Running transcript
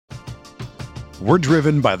We're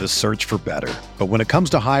driven by the search for better. But when it comes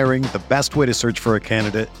to hiring, the best way to search for a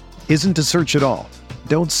candidate isn't to search at all.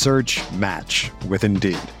 Don't search, match with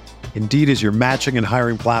Indeed. Indeed is your matching and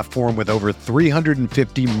hiring platform with over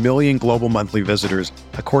 350 million global monthly visitors,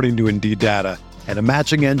 according to Indeed data, and a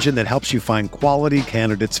matching engine that helps you find quality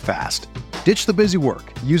candidates fast. Ditch the busy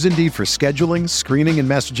work. Use Indeed for scheduling, screening, and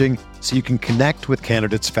messaging so you can connect with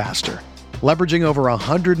candidates faster. Leveraging over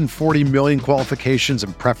 140 million qualifications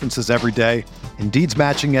and preferences every day, Indeed's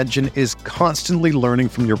matching engine is constantly learning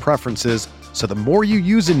from your preferences, so the more you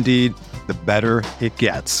use Indeed, the better it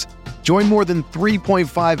gets. Join more than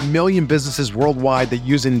 3.5 million businesses worldwide that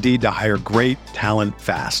use Indeed to hire great talent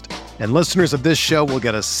fast. And listeners of this show will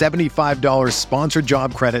get a $75 sponsored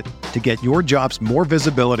job credit to get your jobs more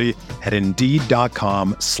visibility at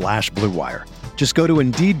Indeed.com/Blue Wire. Just go to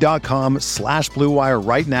Indeed.com/Blue Wire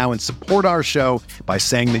right now and support our show by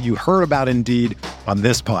saying that you heard about Indeed on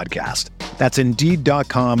this podcast. That's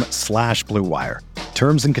Indeed.com/Blue Wire.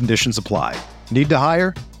 Terms and conditions apply. Need to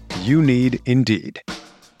hire? You need Indeed.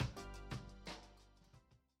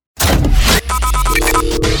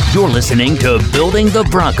 You're listening to Building the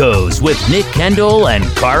Broncos with Nick Kendall and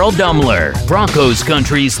Carl Dummler, Broncos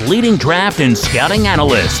Country's leading draft and scouting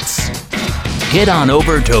analysts. Get on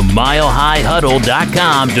over to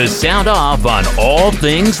milehighhuddle.com to sound off on all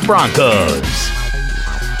things Broncos.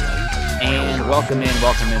 And welcome in.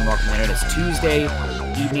 It is Tuesday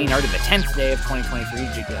evening, already the 10th day of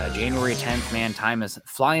 2023, January 10th. Man, time is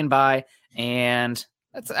flying by, and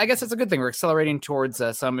I guess that's a good thing. We're accelerating towards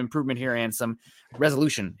some improvement here and some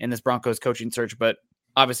resolution in this Broncos coaching search. But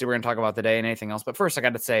obviously, we're going to talk about the day and anything else. But first, I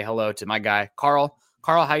got to say hello to my guy, Carl.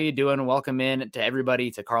 Carl, how you doing? Welcome in to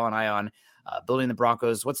everybody, to Carl and I on Building the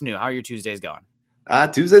Broncos. What's new? How are your Tuesdays going?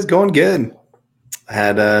 Tuesday's going good. I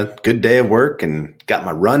had a good day of work and got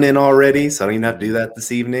my run in already, so I don't even have to do that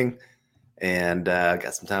this evening. And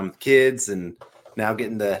got some time with kids, and now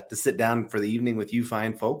getting to sit down for the evening with you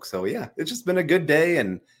fine folks. So yeah, it's just been a good day,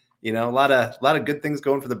 and a lot of good things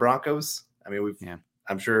going for the Broncos. I mean,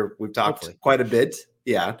 I'm sure we've talked quite a bit,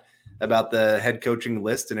 about the head coaching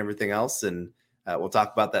list and everything else, and we'll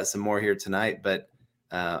talk about that some more here tonight. But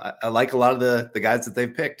I like a lot of the guys that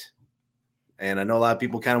they've picked, and I know a lot of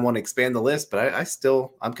people kind of want to expand the list, but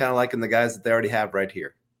I'm kind of liking the guys that they already have right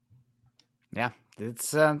here. Yeah.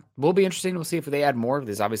 It's will be interesting. We'll see if they add more.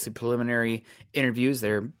 There's obviously preliminary interviews.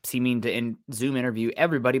 They're seeming to Zoom interview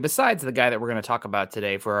everybody besides the guy that we're going to talk about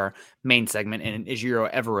today for our main segment, and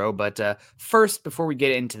Ejiro Evero. But first, before we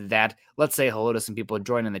get into that, let's say hello to some people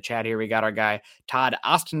joining the chat here. We got our guy Todd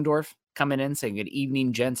Ostendorf coming in saying good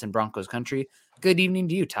evening, gents in Broncos country. Good evening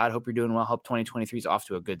to you, Todd. Hope you're doing well. Hope 2023 is off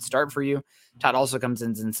to a good start for you. Todd also comes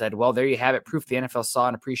in and said, well, there you have it. Proof the NFL saw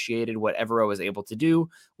and appreciated what Evero was able to do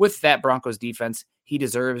with that Broncos defense. He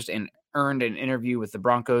deserves and earned an interview with the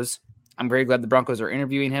Broncos. I'm very glad the Broncos are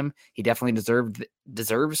interviewing him. He definitely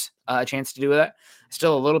deserves a chance to do that.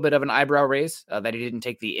 Still a little bit of an eyebrow raise that he didn't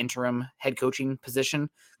take the interim head coaching position.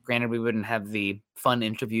 Granted, we wouldn't have the fun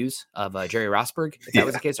interviews of Jerry Rosburg if that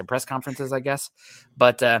was the case, or press conferences, I guess.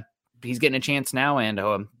 But he's getting a chance now, and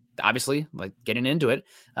obviously, like, getting into it.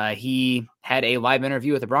 He had a live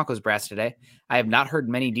interview with the Broncos brass today. I have not heard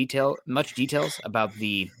much details about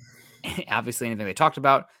obviously anything they talked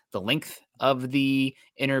about, the length of the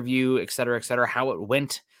interview, et cetera, how it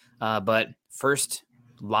went. But first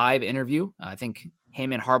live interview, I think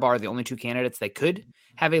him and Harbaugh are the only two candidates they could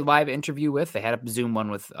have a live interview with. They had a Zoom one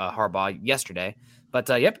with Harbaugh yesterday. But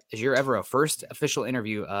Ejiro Evero, first official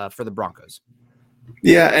interview for the Broncos.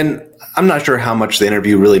 Yeah, and I'm not sure how much the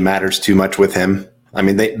interview really matters too much with him. I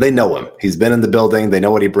mean, they know him. He's been in the building. They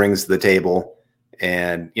know what he brings to the table.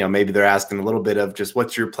 And, maybe they're asking a little bit of just,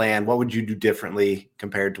 what's your plan? What would you do differently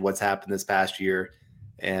compared to what's happened this past year?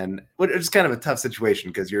 And it's kind of a tough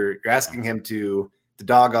situation because you're asking him to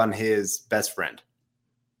dog on his best friend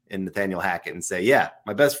in Nathaniel Hackett and say, yeah,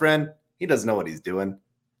 my best friend, he doesn't know what he's doing.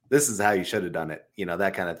 This is how you should have done it,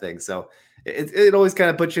 that kind of thing. So it always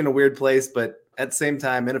kind of puts you in a weird place, but at the same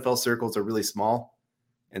time, NFL circles are really small.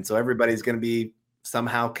 And so everybody's going to be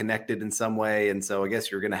somehow connected in some way. And so I guess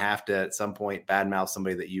you're going to have to, at some point, badmouth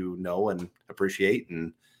somebody that you know and appreciate.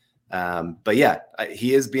 And, but yeah,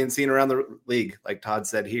 he is being seen around the league, like Todd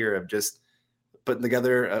said here, of just putting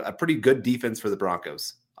together a pretty good defense for the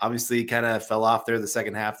Broncos. Obviously kind of fell off there the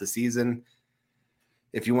second half of the season.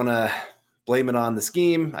 If you want to blame it on the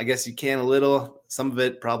scheme, I guess you can a little. Some of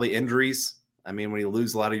it probably injuries. I mean, when you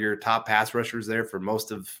lose a lot of your top pass rushers there for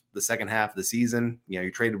most of the second half of the season,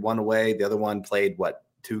 you traded one away. The other one played,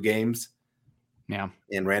 2 games? Yeah.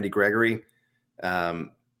 And Randy Gregory.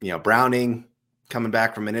 Browning coming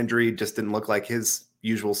back from an injury just didn't look like his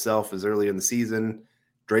usual self as early in the season.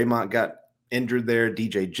 Draymond got injured there.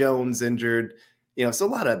 DJ Jones injured. So a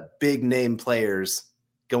lot of big name players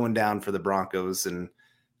going down for the Broncos, and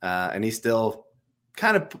he still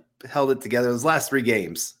kind of held it together. Those last 3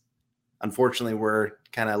 games, unfortunately, were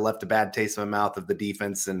kind of left a bad taste in my mouth of the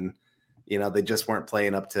defense, and they just weren't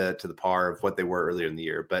playing up to the par of what they were earlier in the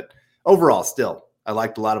year. But overall, still, I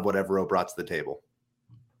liked a lot of what Evero brought to the table.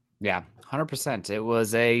 Yeah, 100%. It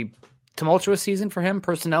was a tumultuous season for him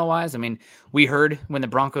personnel-wise. I mean, we heard when the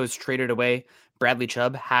Broncos traded away Bradley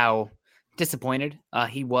Chubb how disappointed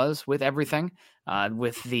he was with everything,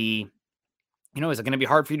 with the, is it going to be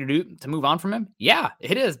hard for you to move on from him? Yeah,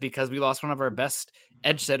 it is, because we lost one of our best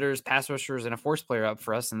edge setters, pass rushers, and a force player up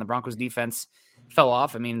for us, and the Broncos defense fell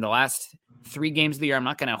off. I mean, the last 3 games of the year, I'm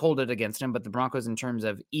not going to hold it against him, but the Broncos, in terms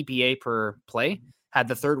of EPA per play, had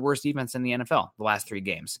the 3rd worst defense in the NFL the last 3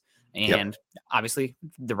 games. And obviously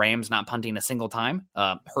the Rams not punting a single time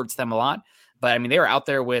hurts them a lot. But I mean, they were out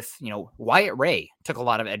there with, Wyatt Ray took a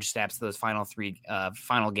lot of edge snaps to those final 3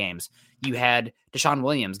 final games. You had Deshaun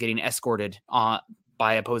Williams getting escorted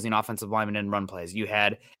by opposing offensive linemen in run plays. You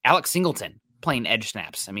had Alex Singleton playing edge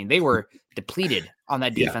snaps. I mean, they were depleted on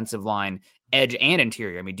that defensive line, edge and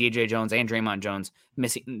interior. I mean, DJ Jones and Draymond Jones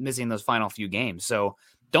missing those final few games. So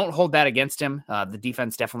don't hold that against him. The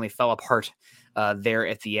defense definitely fell apart there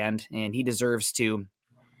at the end, and he deserves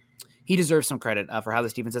some credit for how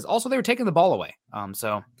this defense is. Also, they were taking the ball away.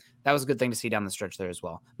 So that was a good thing to see down the stretch there as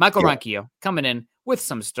well. Michael Ronquillo coming in with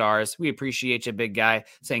some stars. We appreciate you, big guy,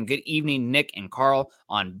 saying good evening, Nick and Carl,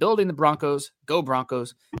 on building the Broncos. Go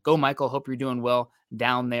Broncos. Go, Michael. Hope you're doing well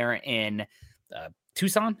down there in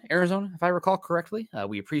Tucson, Arizona, if I recall correctly.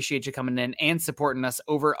 We appreciate you coming in and supporting us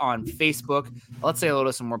over on Facebook. Let's say hello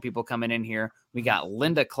to some more people coming in here. We got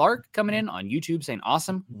Linda Clark coming in on YouTube saying,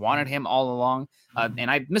 awesome, wanted him all along. And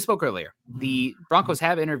I misspoke earlier. The Broncos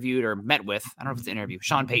have interviewed or met with, I don't know if it's an interview,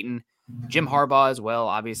 Sean Payton, Jim Harbaugh as well,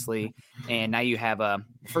 obviously. And now you have a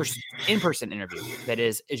first in-person interview that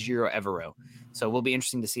is Ejiro Evero. So it will be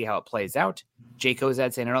interesting to see how it plays out. Jay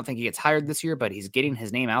Kozad saying, I don't think he gets hired this year, but he's getting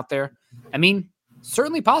his name out there. I mean,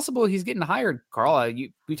 certainly possible he's getting hired, Carl.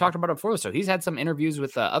 We talked about it before, so he's had some interviews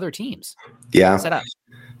with other teams. Yeah. Set up.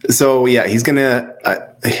 So, he's going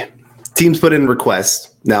to teams put in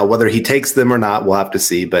requests. Now, whether he takes them or not, we'll have to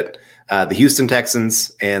see. But the Houston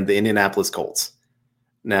Texans and the Indianapolis Colts.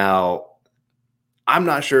 Now, I'm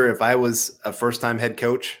not sure if I was a first-time head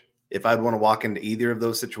coach, if I'd want to walk into either of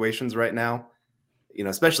those situations right now,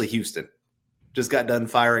 especially Houston. Just got done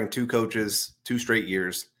firing 2 coaches, 2 straight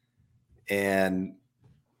years. And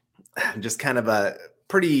just kind of a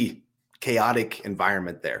pretty chaotic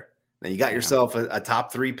environment there. Now you got yourself a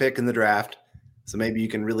top 3 pick in the draft. So maybe you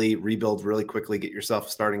can really rebuild really quickly, get yourself a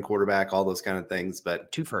starting quarterback, all those kind of things.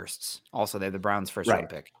 But 2 firsts. Also, they have the Browns' first round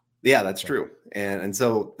pick. Yeah, that's true. And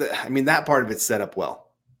so, that part of it's set up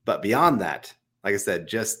well. But beyond that, like I said,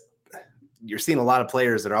 just you're seeing a lot of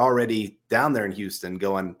players that are already down there in Houston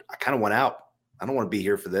going, I kind of want out. I don't want to be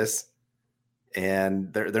here for this.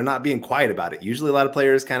 And they're not being quiet about it. Usually a lot of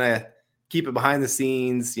players kind of keep it behind the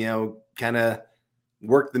scenes, kind of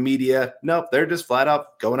work the media. Nope, they're just flat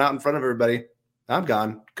out going out in front of everybody. I'm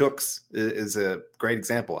gone. Cooks is a great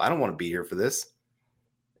example. I don't want to be here for this.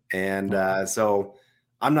 And so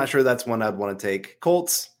I'm not sure that's one I'd want to take.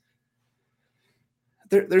 Colts,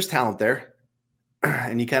 there's talent there.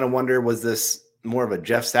 And you kind of wonder, was this more of a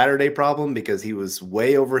Jeff Saturday problem because he was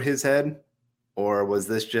way over his head? Or was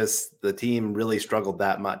this just the team really struggled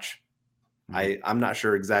that much? I'm not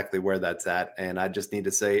sure exactly where that's at. And I just need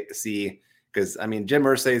to see, because Jim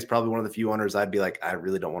Irsay is probably one of the few owners I'd be like, I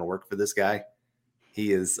really don't want to work for this guy.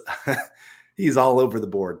 He is, he's all over the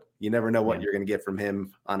board. You never know what you're going to get from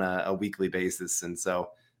him on a weekly basis. And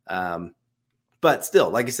so, but still,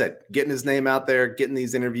 like you said, getting his name out there, getting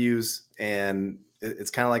these interviews. And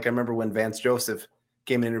it's kind of like, I remember when Vance Joseph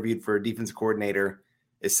came and interviewed for a defensive coordinator.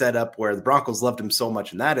 Is set up where the Broncos loved him so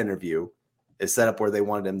much in that interview, is set up where they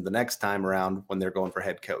wanted him the next time around when they're going for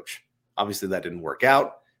head coach. Obviously that didn't work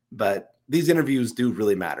out, but these interviews do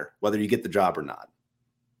really matter, whether you get the job or not.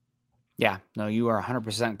 Yeah, no, you are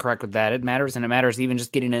 100% correct with that. It matters, and it matters even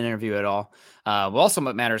just getting an interview at all. Also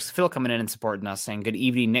what matters, Phil coming in and supporting us, saying good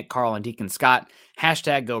evening, Nick, Carl, and Deacon Scott.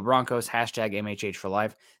 # Go Broncos, # MHH for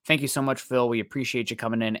life. Thank you so much, Phil. We appreciate you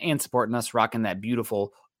coming in and supporting us, rocking that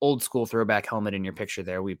beautiful old school throwback helmet in your picture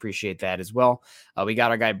there. We appreciate that as well. We got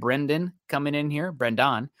our guy Brendan coming in here,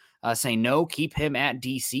 Brendan, saying no, keep him at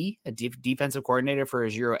DC, a defensive coordinator for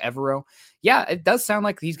Ejiro Evero. Yeah, it does sound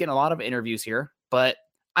like he's getting a lot of interviews here, but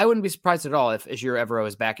I wouldn't be surprised at all if Ejiro Evero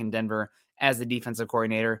is back in Denver as the defensive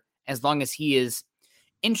coordinator, as long as he is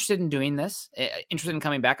interested in doing this, interested in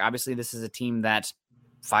coming back. Obviously, this is a team that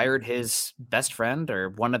fired his best friend or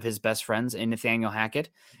one of his best friends in Nathaniel Hackett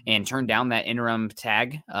and turned down that interim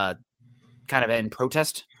tag, kind of in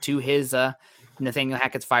protest to his Nathaniel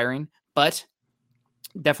Hackett's firing. But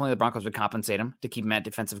definitely the Broncos would compensate him to keep him at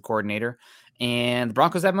defensive coordinator. And the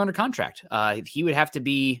Broncos have him under contract. He would have to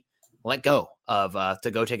be let go of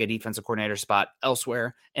to go take a defensive coordinator spot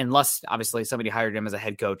elsewhere, unless obviously somebody hired him as a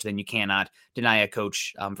head coach. Then you cannot deny a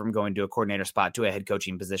coach from going to a coordinator spot to a head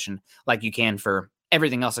coaching position like you can for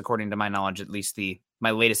everything else. According to my knowledge, at least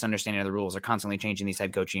my latest understanding of the rules are constantly changing these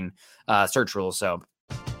head coaching search rules. So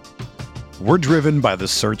we're driven by the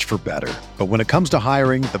search for better, but when it comes to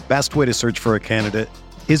hiring, the best way to search for a candidate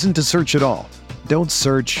isn't to search at all. Don't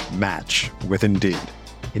search, match with Indeed.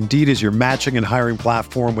 Indeed is your matching and hiring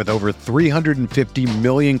platform with over 350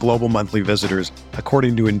 million global monthly visitors,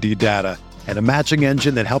 according to Indeed data, and a matching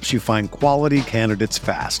engine that helps you find quality candidates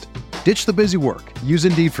fast. Ditch the busy work. Use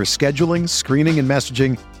Indeed for scheduling, screening, and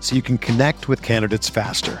messaging so you can connect with candidates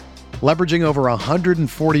faster. Leveraging over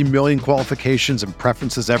 140 million qualifications and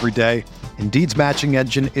preferences every day, Indeed's matching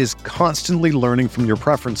engine is constantly learning from your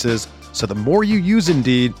preferences, so the more you use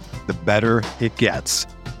Indeed, the better it gets.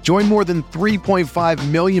 Join more than 3.5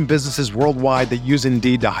 million businesses worldwide that use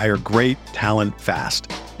Indeed to hire great talent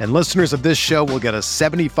fast. And listeners of this show will get a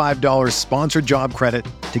 $75 sponsored job credit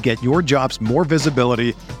to get your jobs more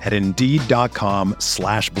visibility at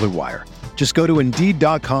Indeed.com/Blue Wire. Just go to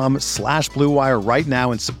Indeed.com/Blue Wire right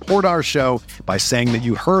now and support our show by saying that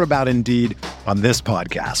you heard about Indeed on this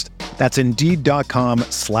podcast. That's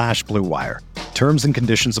Indeed.com/Blue Wire. Terms and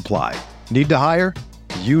conditions apply. Need to hire?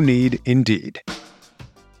 You need Indeed.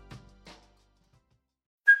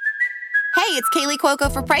 Hey, it's Kaylee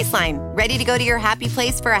Cuoco for Priceline. Ready to go to your happy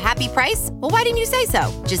place for a happy price? Well, why didn't you say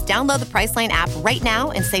so? Just download the Priceline app right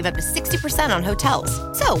now and save up to 60% on hotels.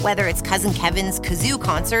 So whether it's Cousin Kevin's Kazoo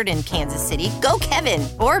Concert in Kansas City, go Kevin,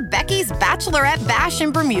 or Becky's Bachelorette Bash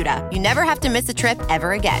in Bermuda, you never have to miss a trip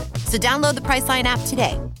ever again. So download the Priceline app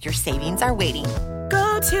today. Your savings are waiting.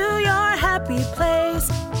 Go to your happy place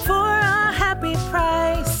for a happy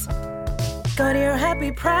price. Go to your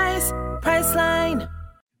happy price, Priceline.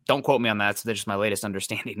 don't quote me on that. So that's just my latest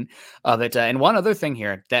understanding of it. And one other thing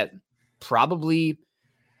here that probably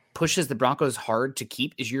pushes the Broncos hard to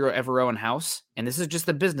keep Ejiro Evero in house. And this is just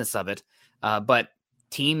the business of it. But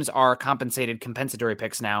teams are compensated compensatory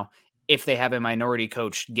picks now if they have a minority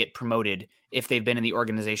coach get promoted, if they've been in the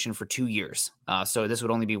organization for 2 years. So this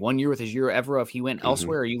would only be 1 year with Ejiro Evero. If he went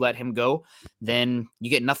elsewhere or you let him go, then you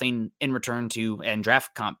get nothing in return to and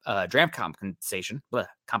draft compensation.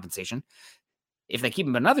 If they keep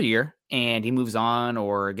him another year and he moves on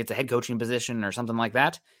or gets a head coaching position or something like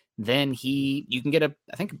that, then you can get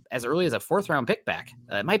I think as early as a 4th round pick back.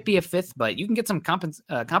 It might be a 5th, but you can get some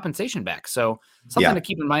compensation back. So something to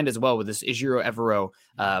keep in mind as well with this Ejiro Evero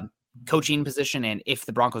coaching position. And if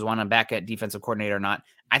the Broncos want him back at defensive coordinator or not,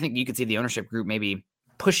 I think you could see the ownership group maybe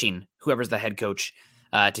pushing whoever's the head coach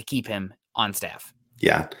to keep him on staff.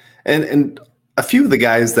 Yeah. And a few of the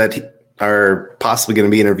guys that are possibly going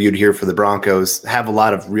to be interviewed here for the Broncos have a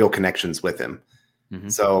lot of real connections with him. Mm-hmm.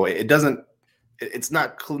 So it's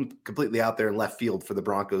not completely out there in left field for the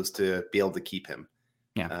Broncos to be able to keep him.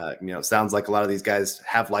 Yeah. It sounds like a lot of these guys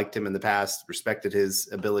have liked him in the past, respected his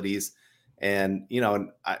abilities. And,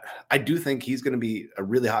 I do think he's going to be a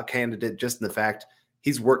really hot candidate just in the fact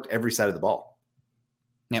he's worked every side of the ball.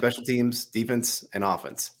 Yep. Special teams, defense, and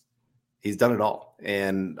offense. He's done it all.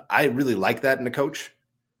 And I really like that in a coach.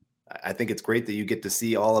 I think it's great that you get to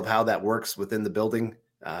see all of how that works within the building.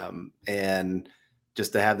 And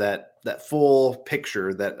just to have that full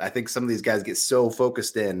picture that I think some of these guys get so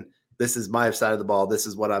focused in, this is my side of the ball, this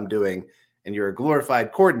is what I'm doing. And you're a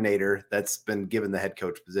glorified coordinator that's been given the head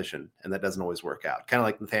coach position, and that doesn't always work out. Kind of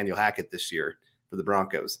like Nathaniel Hackett this year for the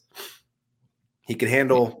Broncos. He can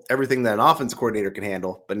handle everything that an offense coordinator can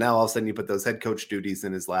handle, but now all of a sudden you put those head coach duties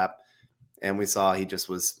in his lap, and we saw he just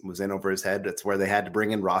was in over his head. That's where they had to bring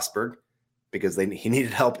in Rosberg because he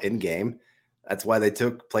needed help in game. That's why they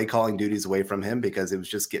took play calling duties away from him because it was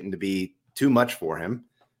just getting to be too much for him.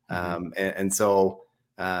 So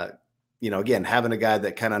again, having a guy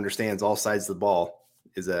that kind of understands all sides of the ball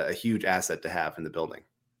is a huge asset to have in the building.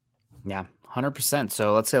 Yeah, 100%.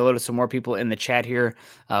 So let's say hello to some more people in the chat here.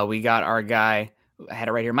 We got our guy, I had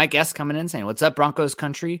it right here, Mike S. coming in saying, "What's up, Broncos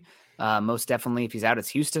country?" Most definitely, if he's out, it's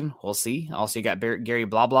Houston. We'll see. Also, you got Gary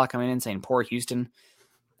Blah Blah coming in saying, "Poor Houston."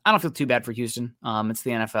 I don't feel too bad for Houston. It's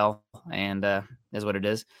the NFL, and is what it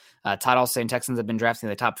is. Todd also saying Texans have been drafting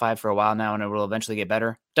the top 5 for a while now, and it will eventually get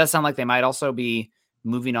better. Does sound like they might also be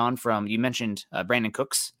moving on from, you mentioned Brandon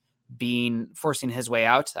Cooks forcing his way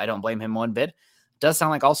out. I don't blame him one bit. Does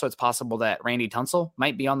sound like also it's possible that Randy Tunsil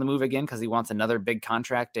might be on the move again because he wants another big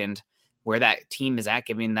contract, and where that team is at,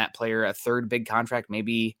 giving that player a third big contract,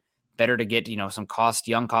 maybe better to get, some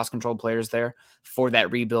young cost controlled players there for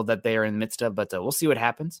that rebuild that they are in the midst of, but we'll see what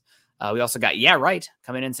happens. We also got, right,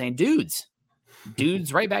 coming in saying, dudes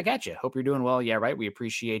right back at you. Hope you're doing well. Yeah, right. We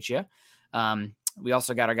appreciate you. We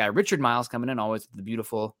also got our guy, Richard Miles, coming in, always the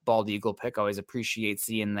beautiful bald eagle pick. Always appreciate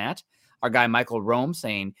seeing that. Our guy, Michael Rome,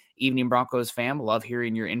 saying, evening Broncos fam. Love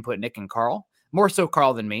hearing your input, Nick and Carl. More so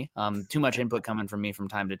Carl than me. Too much input coming from me from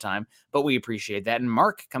time to time, but we appreciate that. And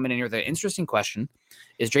Mark coming in here with an interesting question.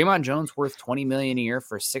 Is Draymond Jones worth $20 million a year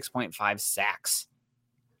for 6.5 sacks?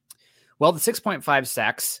 Well, the 6.5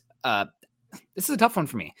 sacks, this is a tough one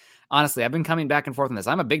for me. Honestly, I've been coming back and forth on this.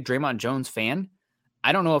 I'm a big Draymond Jones fan.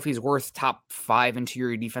 I don't know if he's worth top 5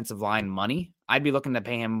 interior defensive line money. I'd be looking to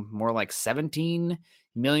pay him more like $17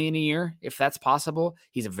 million a year, if that's possible.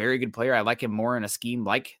 He's a very good player. I like him more in a scheme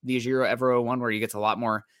like the Ejiro Evero one, where he gets a lot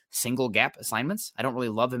more single gap assignments. I don't really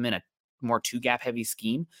love him in a more 2-gap heavy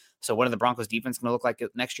scheme. So what are the Broncos defense going to look like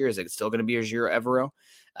next year? Is it still going to be Ejiro Evero?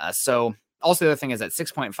 So also the other thing is that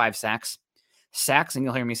 6.5 sacks, and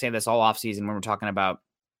you'll hear me say this all offseason when we're talking about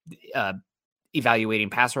evaluating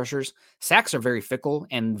pass rushers. Sacks are very fickle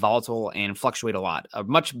and volatile and fluctuate a lot. A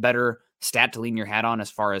much better stat to lean your hat on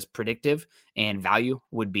as far as predictive and value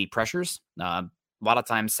would be pressures. A lot of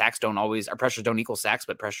times pressures don't equal sacks,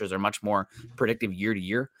 but pressures are much more predictive year to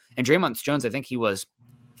year. And Draymond Jones, I think he was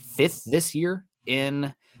 5th this year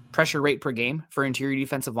in pressure rate per game for interior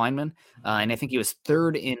defensive linemen. And I think he was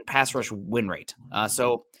 3rd in pass rush win rate.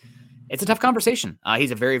 So it's a tough conversation.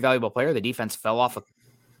 He's a very valuable player. The defense fell off a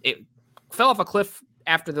cliff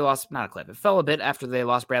after they lost, not a cliff. It fell a bit after they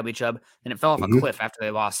lost Bradley Chubb, and it fell off a cliff after they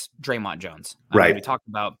lost Draymond Jones. Right. We talked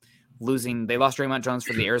about they lost Draymond Jones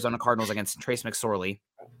for the Arizona Cardinals against Trace McSorley.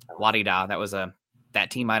 La-di-da. That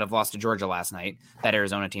team might have lost to Georgia last night, that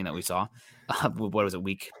Arizona team that we saw. What was it,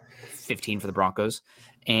 week 15 for the Broncos?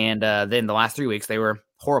 And then the last 3 weeks, they were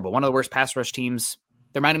horrible. One of the worst pass rush teams.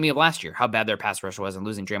 They reminded me of last year, how bad their pass rush was, and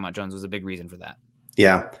losing Draymond Jones was a big reason for that.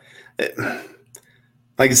 Yeah.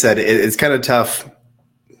 Like I said, it's kind of tough.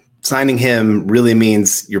 Signing him really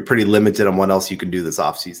means you're pretty limited on what else you can do this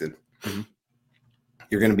offseason. Mm-hmm.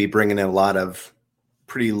 You're going to be bringing in a lot of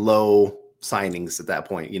pretty low signings at that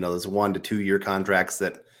point. Those 1 to 2 year contracts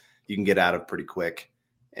that you can get out of pretty quick.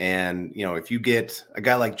 And, if you get a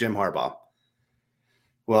guy like Jim Harbaugh,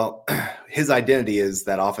 well, his identity is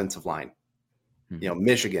that offensive line. Mm-hmm.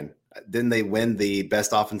 Michigan, didn't they win the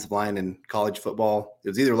best offensive line in college football? It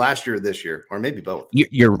was either last year or this year, or maybe both.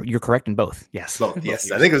 You're correct in both. Yes. Both.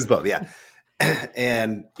 Yes. I think it was both. Yeah.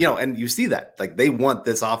 And, and you see that, like, they want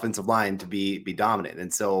this offensive line to be dominant.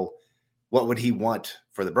 And so what would he want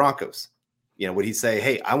for the Broncos? Would he say,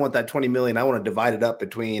 hey, I want that $20 million. I want to divide it up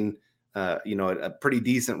between, a pretty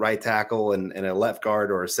decent right tackle and a left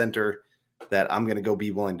guard or a center that I'm going to go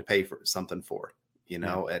be willing to pay for something for,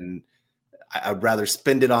 and I'd rather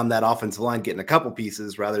spend it on that offensive line, getting a couple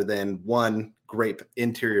pieces rather than one great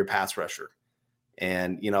interior pass rusher.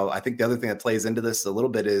 And, I think the other thing that plays into this a little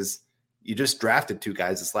bit is you just drafted 2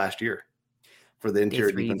 guys this last year for the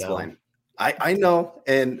interior defensive line. I know.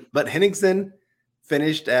 But Henningsen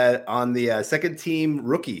finished on the second team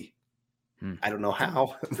rookie. I don't know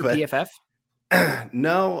how. But PFF?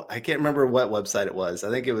 No, I can't remember what website it was. I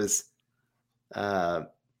think it was the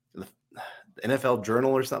NFL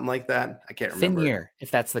Journal or something like that. I can't remember. Thin year,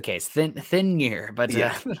 if that's the case. Thin year. But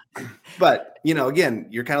yeah. But, again,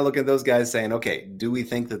 you're kind of looking at those guys saying, okay, do we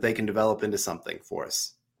think that they can develop into something for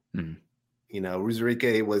us? Mm-hmm.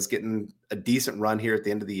 Ruzarike was getting a decent run here at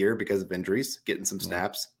the end of the year because of injuries, getting some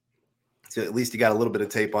snaps. So at least you got a little bit of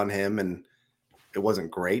tape on him, and it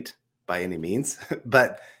wasn't great by any means.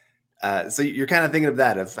 But so you're kind of thinking of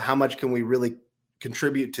that, of how much can we really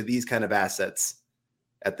contribute to these kind of assets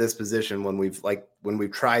at this position when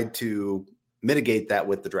we've tried to mitigate that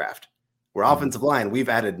with the draft. We're offensive line, we've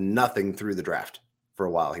added nothing through the draft for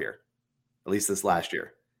a while here, at least this last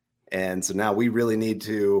year. And so now we really need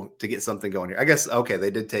to get something going here. I guess, okay,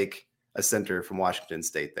 they did take a center from Washington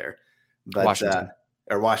State there, but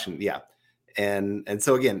Washington, yeah. And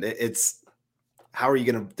so again, it's how are you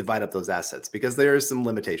going to divide up those assets? Because there are some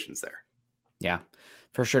limitations there. Yeah,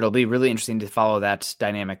 for sure. It'll be really interesting to follow that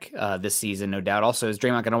dynamic this season, no doubt. Also, is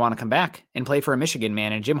Draymond going to want to come back and play for a Michigan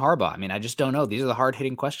man and Jim Harbaugh? I mean, I just don't know. These are the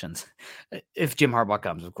hard-hitting questions. If Jim Harbaugh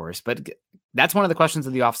comes, of course. But that's one of the questions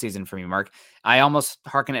of the offseason for me, Mark. I almost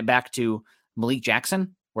hearken it back to Malik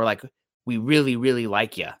Jackson. We're like, we really, really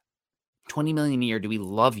like you. $20 million a year. Do we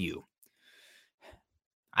love you?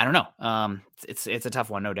 I don't know. It's a tough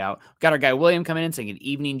one, no doubt. Got our guy William coming in saying, "Good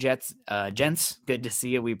evening, gents. Good to see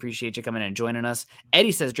you. We appreciate you coming in and joining us."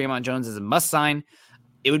 Eddie says Draymond Jones is a must sign.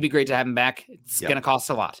 It would be great to have him back. It's going to cost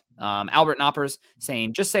a lot. Albert Knoppers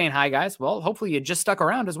saying, "Just saying hi, guys." Well, hopefully you just stuck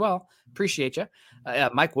around as well. Appreciate you.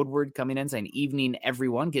 Mike Woodward coming in saying, "Evening,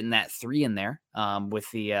 everyone." Getting that 3 in there with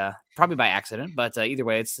the probably by accident, but either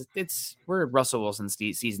way, it's we're Russell Wilson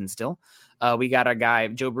season still. We got our guy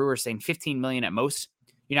Joe Brewer saying 15 million at most.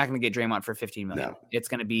 You're not going to get Draymond for 15 million. No. It's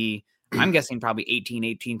going to be, I'm guessing, probably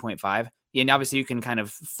 18.5. And obviously you can kind of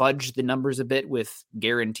fudge the numbers a bit with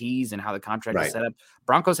guarantees and how the contract is set up.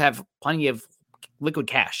 Broncos have plenty of liquid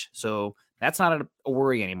cash, so that's not a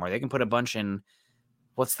worry anymore. They can put a bunch in,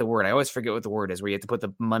 what's the word? I always forget what the word is, where you have to put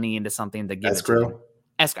the money into something to give escrow.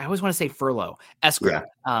 I always want to say furlough. Escrow.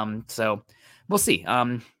 Yeah. So we'll see.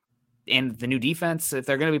 And the new defense, if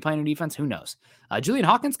they're going to be playing new defense, who knows? Julian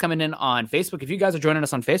Hawkins coming in on Facebook. If you guys are joining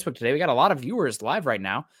us on Facebook today, we got a lot of viewers live right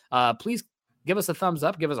now. Please give us a thumbs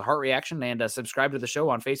up, give us a heart reaction, and subscribe to the show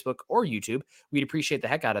on Facebook or YouTube. We'd appreciate the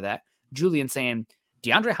heck out of that. Julian saying,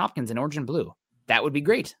 DeAndre Hopkins in orange and blue. That would be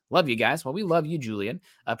great. Love you guys. Well, we love you, Julian.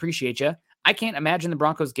 Appreciate you. I can't imagine the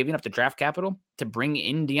Broncos giving up the draft capital to bring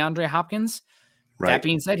in DeAndre Hopkins. Right. That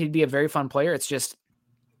being said, he'd be a very fun player. It's just,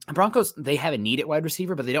 Broncos, they have a need at wide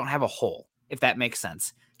receiver, but they don't have a hole, if that makes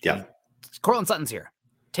sense. Yeah. Cortland Sutton's here.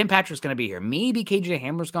 Tim Patrick's going to be here. Maybe KJ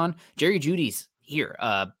Hamler's gone. Jerry Jeudy's here.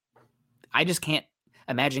 I just can't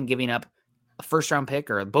imagine giving up a first-round pick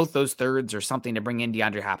or both those thirds or something to bring in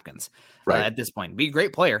DeAndre Hopkins at this point. Be a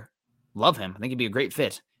great player. Love him. I think he'd be a great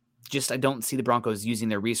fit. Just I don't see the Broncos using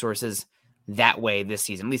their resources that way this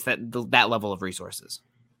season, at least that level of resources.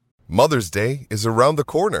 Mother's Day is around the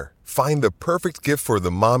corner. Find the perfect gift for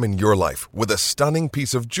the mom in your life with a stunning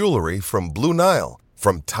piece of jewelry from Blue Nile.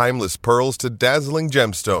 From timeless pearls to dazzling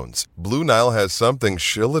gemstones, Blue Nile has something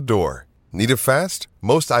she'll adore. Need it fast?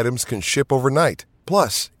 Most items can ship overnight.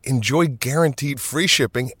 Plus, enjoy guaranteed free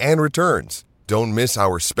shipping and returns. Don't miss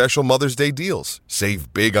our special Mother's Day deals.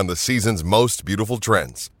 Save big on the season's most beautiful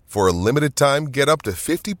trends. For a limited time, get up to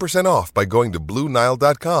 50% off by going to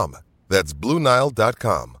BlueNile.com. That's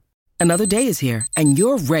BlueNile.com. Another day is here, and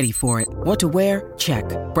you're ready for it. What to wear? Check.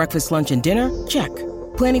 Breakfast, lunch, and dinner? Check.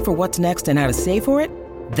 Planning for what's next and how to save for it?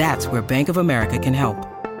 That's where Bank of America can help.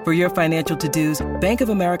 For your financial to-dos, Bank of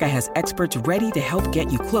America has experts ready to help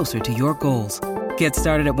get you closer to your goals. Get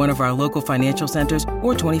started at one of our local financial centers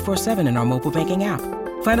or 24/7 in our mobile banking app.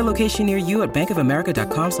 Find a location near you at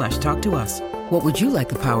bankofamerica.com/talktous. What would you like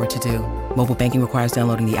the power to do? Mobile banking requires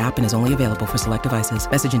downloading the app and is only available for select devices.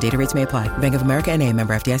 Message and data rates may apply. Bank of America NA,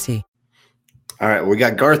 member FDIC. All right, we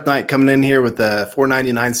got Garth Knight coming in here with a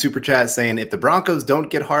 $4.99 super chat saying, if the Broncos don't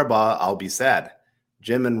get Harbaugh, I'll be sad.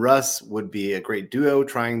 Jim and Russ would be a great duo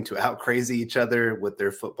trying to out-crazy each other with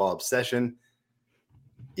their football obsession.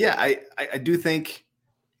 Yeah, I do think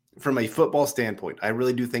from a football standpoint, I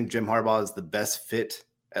really do think Jim Harbaugh is the best fit,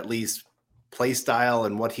 at least play style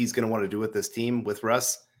and what he's going to want to do with this team with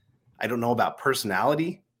Russ. I don't know about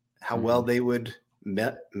personality, how well they would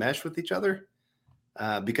mesh with each other.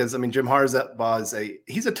 Because, I mean, Jim Harbaugh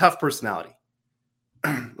he's a tough personality.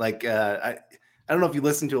 I don't know if you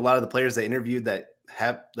listen to a lot of the players they interviewed that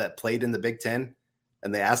played in the Big Ten,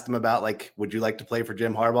 and they asked them about, like, would you like to play for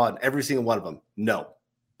Jim Harbaugh? And every single one of them, no.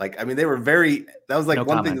 Like, I mean, they were that was like no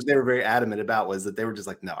one comment. Thing that they were very adamant about was that they were just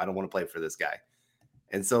like, no, I don't want to play for this guy.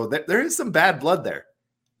 And so there is some bad blood there.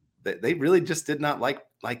 They really just did not like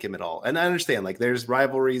him at all. And I understand, like, there's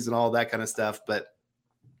rivalries and all that kind of stuff, but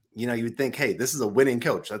you know, you would think, hey, this is a winning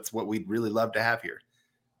coach. That's what we'd really love to have here.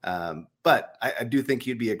 But I do think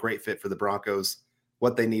he'd be a great fit for the Broncos.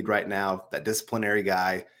 What they need right now, that disciplinary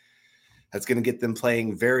guy that's going to get them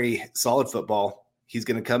playing very solid football. He's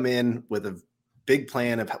going to come in with a big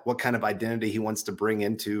plan of what kind of identity he wants to bring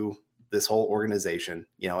into this whole organization.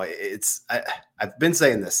 You know, I've been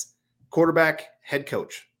saying this: quarterback, head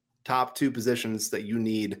coach, top two positions that you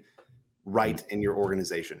need right in your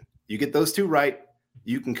organization. You get those two right,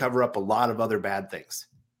 you can cover up a lot of other bad things.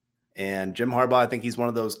 And Jim Harbaugh, I think he's one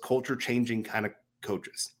of those culture-changing kind of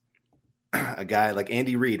coaches. A guy like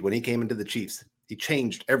Andy Reid, when he came into the Chiefs, he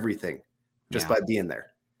changed everything just by being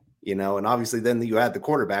there. You know, and obviously then you add the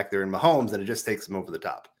quarterback there in Mahomes, and it just takes him over the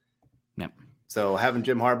top. Yep. So having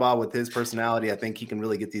Jim Harbaugh with his personality, I think he can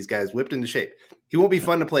really get these guys whipped into shape. He won't be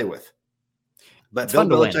fun to play with. But Bill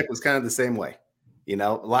Belichick was kind of the same way. You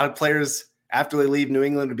know, a lot of players, after they leave New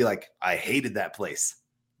England, would be like, I hated that place,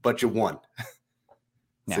 but you won.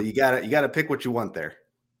 So you gotta pick what you want there.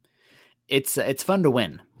 it's fun to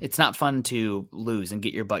win. It's not fun to lose and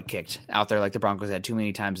get your butt kicked out there like the Broncos had too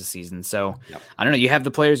many times this season. So I don't know. You have the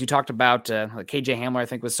players you talked about. Like KJ Hamler, I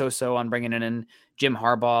think, was so on bringing in Jim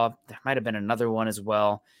Harbaugh. There might have been another one as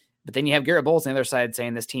well. But then you have Garrett Bowles on the other side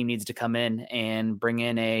saying this team needs to come in and bring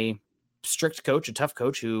in a strict coach, a tough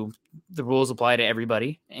coach who the rules apply to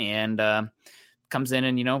everybody, and comes in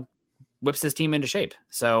and, you know, whips this team into shape.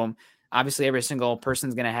 So obviously every single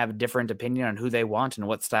person's going to have a different opinion on who they want and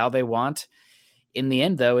what style they want. In the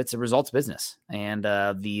end, though, it's a results business, and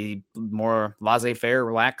the more laissez-faire,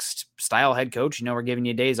 relaxed style head coach, you know, we're giving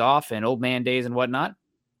you days off and old man days and whatnot.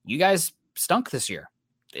 You guys stunk this year.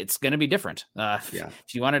 It's going to be different.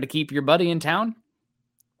 If you wanted to keep your buddy in town,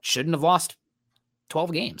 shouldn't have lost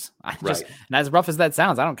 12 games. And as rough as that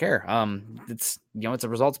sounds, I don't care. It's, you know, it's a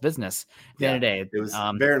results business at the end of the day. It was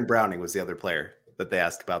Baron Browning was the other player that they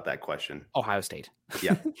asked about that question. Ohio State.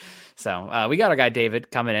 Yeah. So we got our guy David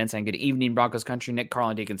coming in saying, good evening, Broncos country. Nick, Carl,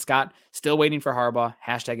 and Deacon Scott. Still waiting for Harbaugh.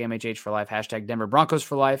 Hashtag MHH for life. Hashtag Denver Broncos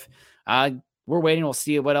for life. We're waiting. We'll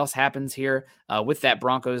see what else happens here with that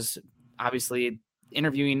Broncos. Obviously,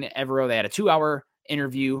 interviewing Evero. They had a 2-hour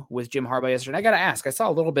interview with Jim Harbaugh yesterday. And I got to ask, I saw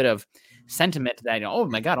a little bit of sentiment that, you know, oh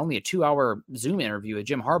my God, only a 2-hour Zoom interview with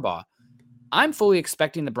Jim Harbaugh. I'm fully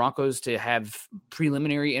expecting the Broncos to have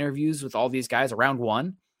preliminary interviews with all these guys around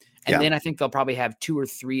one. And then I think they'll probably have 2 or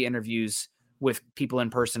 3 interviews with people in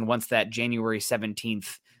person once that January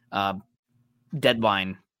 17th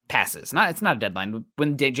deadline passes. It's not a deadline.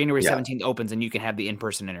 When January 17th opens and you can have the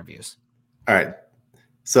in-person interviews. All right.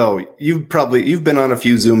 So you've been on a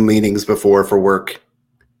few Zoom meetings before for work.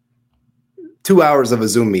 2 hours of a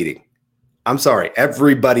Zoom meeting. I'm sorry.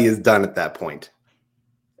 Everybody is done at that point.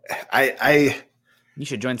 You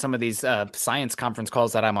should join some of these science conference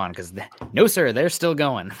calls that I'm on, because no, sir, they're still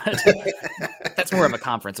going. That's more of a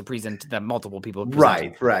conference, a present that multiple people.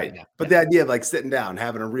 Right. Yeah. But the idea of like sitting down,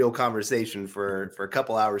 having a real conversation for a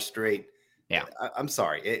couple hours straight. Yeah. I'm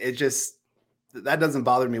sorry. It just, that doesn't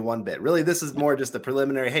bother me one bit. Really, this is more just a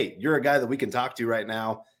preliminary. Hey, you're a guy that we can talk to right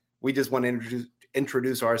now. We just want to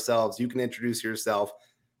introduce ourselves. You can introduce yourself.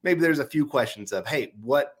 Maybe there's a few questions of, hey,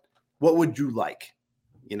 what would you like?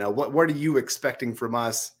 You know, what are you expecting from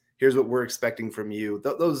us? Here's what we're expecting from you.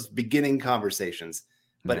 Those beginning conversations,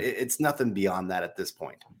 but it's nothing beyond that at this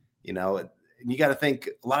point. You know, and you got to think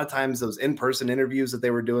a lot of times those in-person interviews that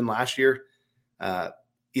they were doing last year,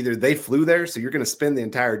 either they flew there, so you're going to spend the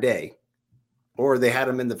entire day, or they had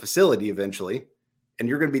them in the facility eventually, and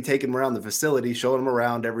you're going to be taking them around the facility, showing them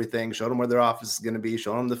around everything, showing them where their office is going to be,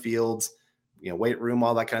 showing them the fields, you know, weight room,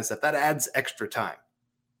 all that kind of stuff. That adds extra time.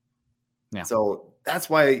 Yeah. So that's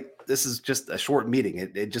why this is just a short meeting.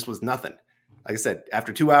 It just was nothing. Like I said,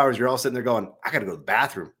 after 2 hours, you're all sitting there going, I got to go to the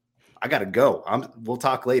bathroom. I got to go. We'll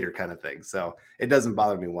talk later kind of thing. So it doesn't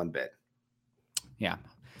bother me one bit. Yeah.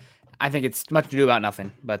 I think it's much to do about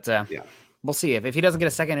nothing, but we'll see. If he doesn't get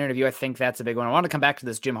a second interview, I think that's a big one. I want to come back to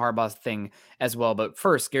this Jim Harbaugh thing as well. But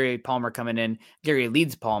first, Gary Palmer coming in. Gary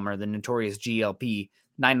Leeds Palmer, the notorious GLP,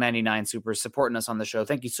 $9.99 super, supporting us on the show.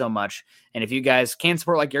 Thank you so much. And if you guys can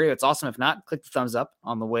support like Gary, that's awesome. If not, click the thumbs up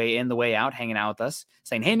on the way in, the way out, hanging out with us,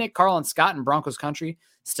 saying, hey, Nick, Carl, and Scott in Broncos country,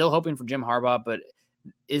 still hoping for Jim Harbaugh, but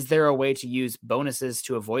is there a way to use bonuses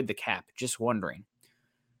to avoid the cap? Just wondering.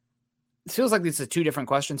 It feels like these are 2 different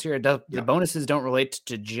questions here. The bonuses don't relate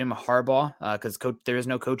to Jim Harbaugh because there is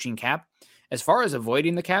no coaching cap. As far as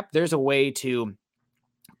avoiding the cap, there's a way to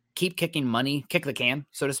keep kicking money, kick the can,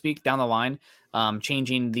 so to speak, down the line,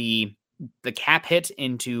 changing the cap hit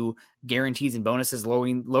into guarantees and bonuses,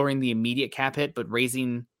 lowering the immediate cap hit, but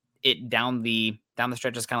raising it down the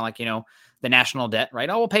stretch is kind of like, you know, the national debt, right?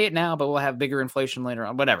 Oh, we'll pay it now, but we'll have bigger inflation later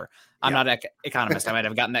on, whatever. I'm not an economist. I might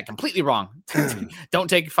have gotten that completely wrong. Don't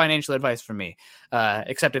take financial advice from me,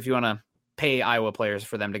 except if you want to pay Iowa players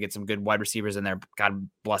for them to get some good wide receivers in there. God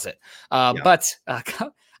bless it. But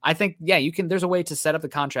I think, there's a way to set up the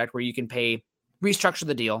contract where you can restructure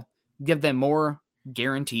the deal, give them more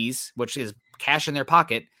guarantees, which is cash in their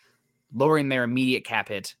pocket, lowering their immediate cap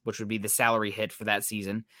hit, which would be the salary hit for that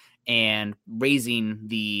season, and raising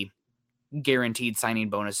the guaranteed signing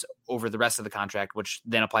bonus over the rest of the contract, which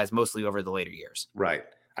then applies mostly over the later years. Right.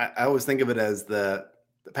 I always think of it as the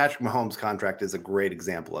Patrick Mahomes contract is a great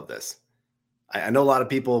example of this. I know a lot of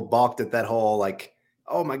people balked at that whole, like,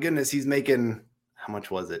 oh my goodness, he's making, how much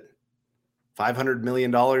was it? $500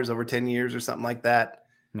 million over 10 years or something like that.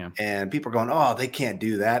 Yeah. And people are going, oh, they can't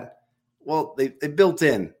do that. Well, they built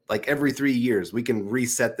in, like, every 3 years, we can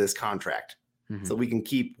reset this contract. Mm-hmm. So we can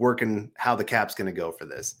keep working how the cap's going to go for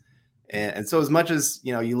this. And so as much as,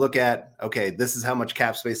 you know, you look at, okay, this is how much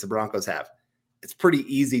cap space the Broncos have. it's pretty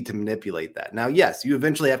easy to manipulate that. Now, yes, you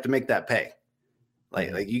eventually have to make that pay.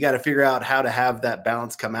 Like you got to figure out how to have that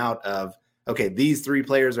balance come out of, okay, these 3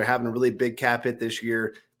 players are having a really big cap hit this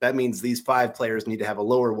year. That means these 5 players need to have a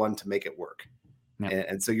lower one to make it work. Yep.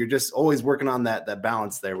 And so you're just always working on that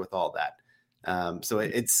balance there with all that. So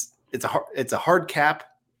it's a hard cap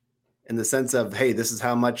in the sense of, hey, this is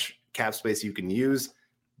how much cap space you can use,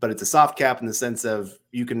 but it's a soft cap in the sense of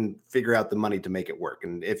you can figure out the money to make it work.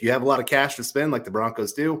 And if you have a lot of cash to spend like the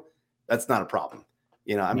Broncos do, that's not a problem.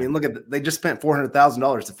 I mean, look they just spent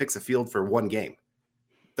 $400,000 to fix a field for 1 game.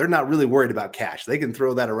 They're not really worried about cash. They can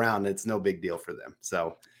throw that around. It's no big deal for them.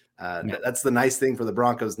 So that's the nice thing for the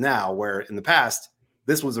Broncos now, where in the past,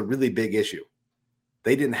 this was a really big issue.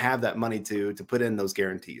 They didn't have that money to put in those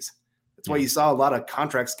guarantees. That's why you saw a lot of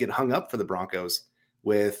contracts get hung up for the Broncos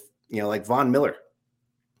with, like Von Miller.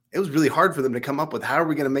 It was really hard for them to come up with, how are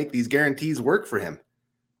we going to make these guarantees work for him?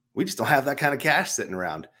 We just don't have that kind of cash sitting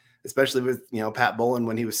around, especially with, Pat Bowlen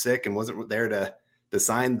when he was sick and wasn't there to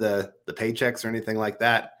sign the paychecks or anything like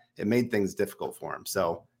that. It made things difficult for him.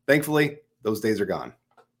 So thankfully, those days are gone.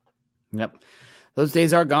 Yep. Those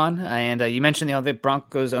days are gone. And you mentioned, the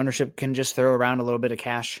Broncos ownership can just throw around a little bit of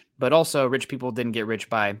cash, but also rich people didn't get rich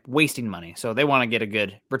by wasting money. So they want to get a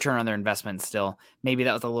good return on their investment still. Maybe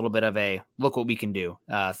that was a little bit of a look what we can do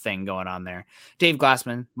thing going on there. Dave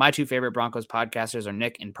Glassman, my 2 favorite Broncos podcasters are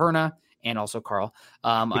Nick and Perna, and also Carl.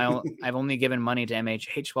 I've only given money to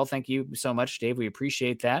MHH. Well, thank you so much, Dave. We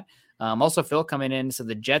appreciate that. Also, Phil coming in. So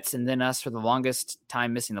the Jets and then us for the longest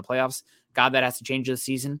time missing the playoffs. God, that has to change this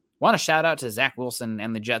season. Want to shout out to Zach Wilson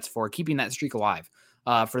and the Jets for keeping that streak alive,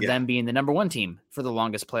 for them being the number 1 team for the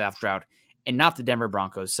longest playoff drought and not the Denver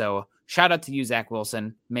Broncos. So shout out to you, Zach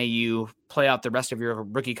Wilson. May you play out the rest of your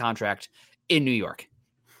rookie contract in New York.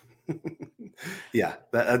 Yeah.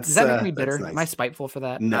 Does that make me bitter? Nice. Am I spiteful for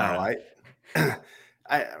that? No,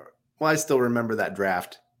 I still remember that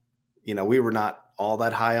draft. We were not all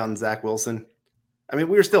that high on Zach Wilson. I mean,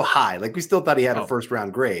 we were still high. Like, we still thought he had a first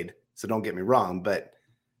round grade. So don't get me wrong, but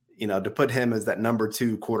to put him as that number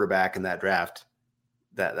 2 quarterback in that draft,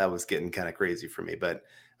 that was getting kind of crazy for me. But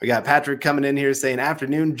we got Patrick coming in here saying,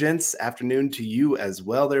 afternoon, gents. Afternoon to you as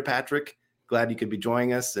well there, Patrick. Glad you could be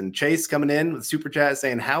joining us. And Chase coming in with super chat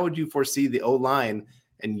saying, how would you foresee the O-line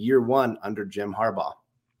in year 1 under Jim Harbaugh?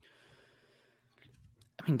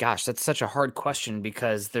 I mean, gosh, that's such a hard question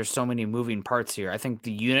because there's so many moving parts here. I think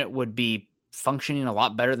the unit would be functioning a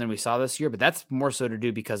lot better than we saw this year, but that's more so to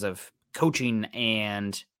do because of coaching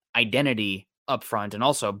and identity up front, and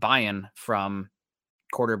also buy-in from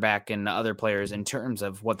quarterback and other players in terms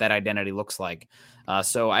of what that identity looks like.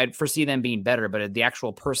 So I'd foresee them being better, but the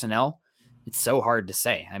actual personnel, it's so hard to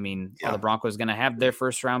say. I mean, are the Broncos going to have their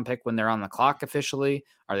first round pick when they're on the clock officially?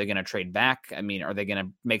 Are they going to trade back? I mean, are they going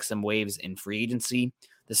to make some waves in free agency?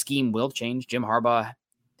 The scheme will change. Jim Harbaugh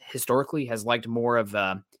historically has liked more of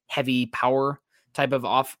a heavy power type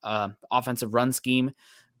of offensive run scheme,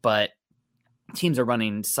 but teams are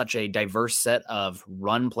running such a diverse set of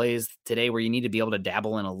run plays today where you need to be able to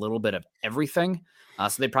dabble in a little bit of everything.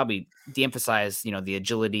 So they probably de-emphasize, the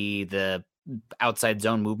agility, the outside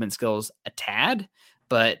zone movement skills a tad,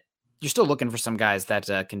 but you're still looking for some guys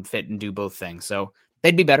that can fit and do both things. So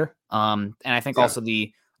they'd be better. And I think also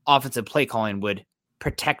the offensive play calling would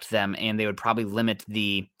protect them, and they would probably limit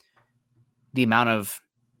the amount of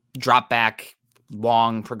drop back,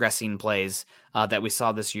 long progressing plays that we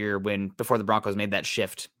saw this year before the Broncos made that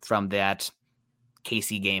shift from that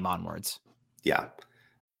KC game onwards. Yeah.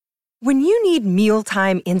 When you need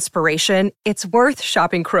mealtime inspiration, it's worth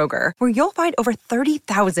shopping Kroger, where you'll find over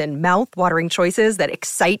 30,000 mouth-watering choices that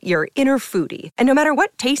excite your inner foodie. And no matter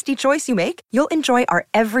what tasty choice you make, you'll enjoy our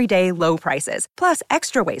everyday low prices, plus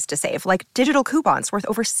extra ways to save, like digital coupons worth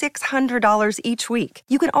over $600 each week.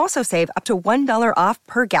 You can also save up to $1 off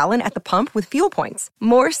per gallon at the pump with fuel points.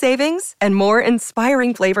 More savings and more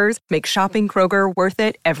inspiring flavors make shopping Kroger worth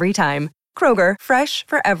it every time. Kroger, fresh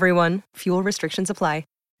for everyone. Fuel restrictions apply.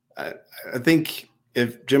 I think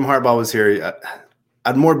if Jim Harbaugh was here,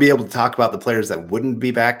 I'd more be able to talk about the players that wouldn't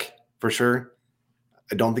be back for sure.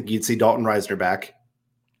 I don't think you'd see Dalton Risner back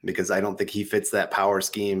because I don't think he fits that power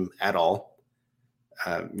scheme at all.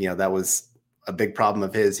 That was a big problem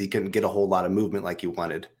of his. He couldn't get a whole lot of movement like he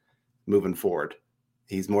wanted moving forward.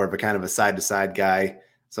 He's more of a kind of a side-to-side guy.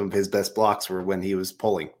 Some of his best blocks were when he was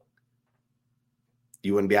pulling.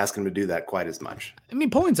 You wouldn't be asking him to do that quite as much. I mean,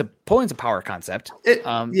 pulling's a power concept.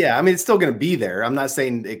 Yeah, I mean, it's still going to be there. I'm not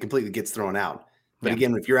saying it completely gets thrown out. But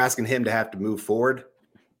again, if you're asking him to have to move forward,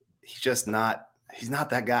 he's not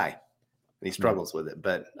that guy. And he struggles with it.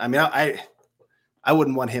 But I mean, I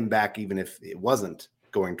wouldn't want him back even if it wasn't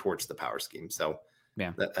going towards the power scheme. So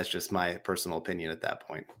yeah, that's just my personal opinion at that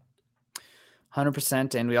point.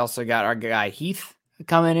 100%. And we also got our guy Heath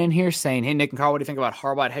coming in here saying, hey, Nick and Carl, what do you think about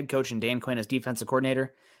Harbaugh head coach and Dan Quinn as defensive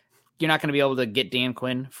coordinator? You're not going to be able to get Dan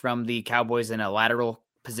Quinn from the Cowboys in a lateral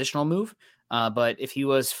positional move. But if he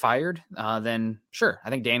was fired, then sure. I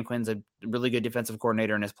think Dan Quinn's a really good defensive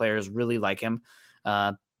coordinator and his players really like him.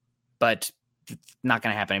 But not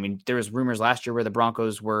going to happen. I mean, there was rumors last year where the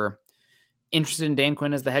Broncos were interested in Dan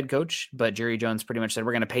Quinn as the head coach, but Jerry Jones pretty much said,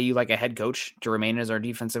 we're going to pay you like a head coach to remain as our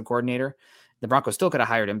defensive coordinator. The Broncos still could have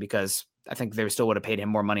hired him because I think they still would have paid him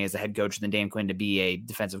more money as a head coach than Dan Quinn to be a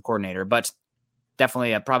defensive coordinator, but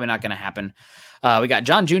definitely probably not going to happen. We got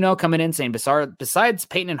John Juno coming in saying, besides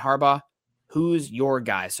Peyton and Harbaugh, who's your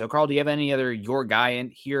guy? So Carl, do you have any other your guy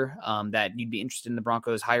in here that you'd be interested in the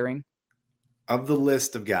Broncos hiring? Of the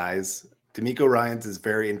list of guys, DeMeco Ryans is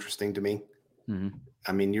very interesting to me. Mm-hmm.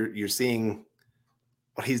 I mean, you're seeing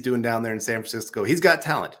what he's doing down there in San Francisco. He's got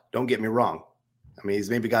talent. Don't get me wrong. I mean, he's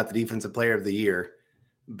maybe got the defensive player of the year,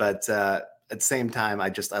 but at the same time,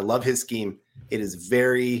 I love his scheme. It is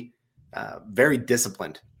very, very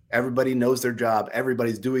disciplined. Everybody knows their job.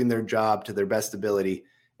 Everybody's doing their job to their best ability.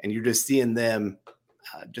 And you're just seeing them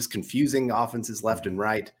just confusing offenses left and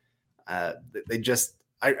right. I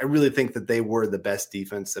really think that they were the best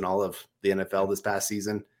defense in all of the NFL this past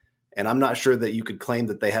season. And I'm not sure that you could claim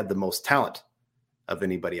that they had the most talent of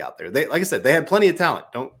anybody out there. Like I said, they had plenty of talent.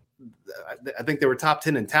 I think they were top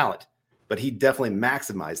 10 in talent, but he definitely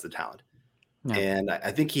maximized the talent. Yeah. And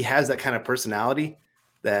I think he has that kind of personality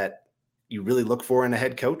that you really look for in a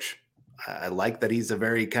head coach. I like that he's a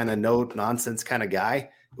very kind of no nonsense kind of guy,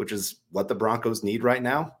 which is what the Broncos need right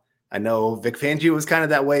now. I know Vic Fangio was kind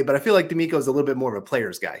of that way, but I feel like DeMeco is a little bit more of a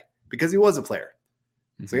player's guy because he was a player.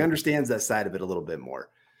 Mm-hmm. So he understands that side of it a little bit more.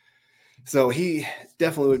 So he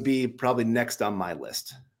definitely would be probably next on my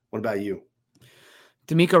list. What about you?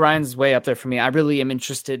 DeMeco Ryans way up there for me. I really am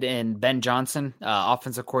interested in Ben Johnson,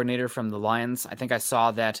 offensive coordinator from the Lions. I think I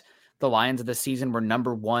saw that the Lions of the season were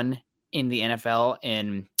number 1 in the NFL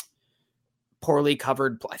in poorly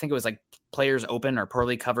covered. I think it was like players open or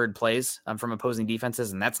poorly covered plays from opposing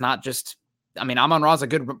defenses. And that's not just, I mean, Amon-Ra is a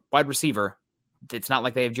good wide receiver. It's not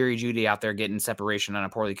like they have Jerry Jeudy out there getting separation on a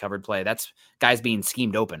poorly covered play. That's guys being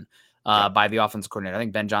schemed open by the offensive coordinator. I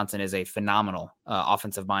think Ben Johnson is a phenomenal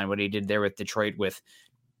offensive mind. What he did there with Detroit with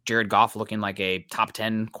Jared Goff looking like a top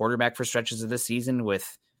 10 quarterback for stretches of this season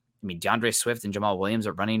with, DeAndre Swift and Jamal Williams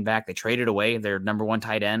at running back. They traded away their number 1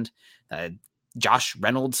 tight end. Josh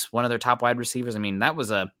Reynolds, one of their top wide receivers. That was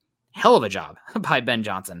a hell of a job by Ben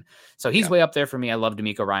Johnson. So he's way up there for me. I love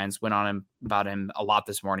DeMeco Ryans. Went on about him a lot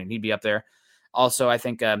this morning. He'd be up there. Also, I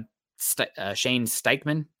think Shane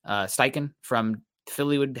Steichen from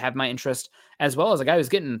Philly would have my interest, as well as a guy who's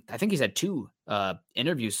getting, I think he's had 2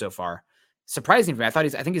 interviews so far. Surprising for me. I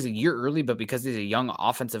think he's a year early, but because he's a young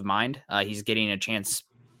offensive mind, he's getting a chance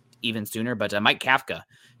even sooner. But Mike Kafka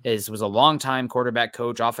was a longtime quarterback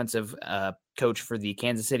coach, offensive coach for the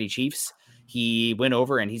Kansas City Chiefs. He went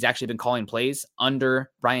over and he's actually been calling plays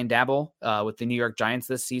under Brian Daboll with the New York Giants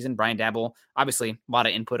this season. Brian Daboll, obviously a lot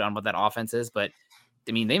of input on what that offense is, but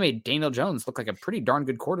they made Daniel Jones look like a pretty darn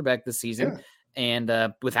good quarterback this season. Yeah.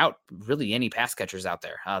 And without really any pass catchers out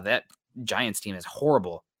there, that Giants team has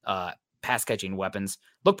horrible pass catching weapons.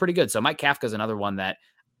 Look pretty good. So Mike Kafka is another one that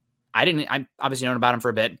I obviously known about him for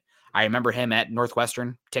a bit. I remember him at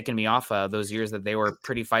Northwestern ticking me off those years that they were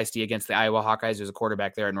pretty feisty against the Iowa Hawkeyes. He was a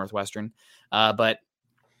quarterback there at Northwestern. But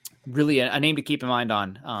really a name to keep in mind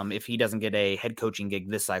on if he doesn't get a head coaching gig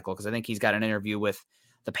this cycle, because I think he's got an interview with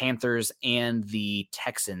the Panthers and the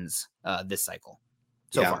Texans this cycle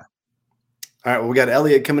so far. All right, well, we got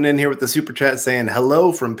Elliot coming in here with the super chat saying,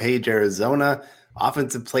 hello from Page, Arizona.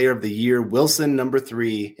 Offensive player of the year, Wilson, number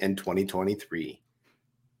 3 in 2023.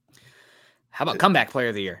 How about comeback player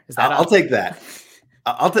of the year? Is that I'll take that.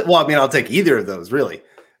 I'll take either of those, really.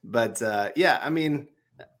 But I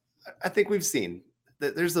think we've seen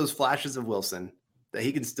that there's those flashes of Wilson that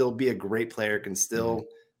he can still be a great player, can still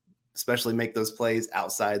especially make those plays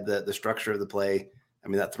outside the structure of the play.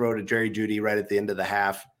 That throw to Jerry Jeudy right at the end of the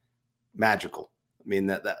half, magical.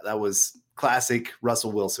 That was classic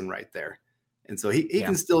Russell Wilson right there. And so he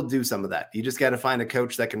can still do some of that. You just got to find a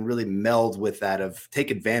coach that can really meld with that, take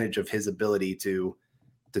advantage of his ability to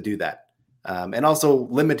do that. And also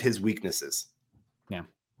limit his weaknesses. Yeah.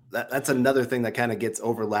 That's another thing that kind of gets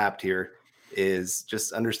overlapped here is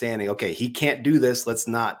just understanding, okay, he can't do this. Let's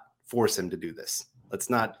not force him to do this. Let's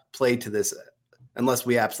not play to this unless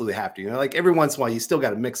we absolutely have to. Like every once in a while, you still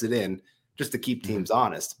got to mix it in just to keep teams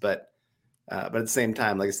honest. But at the same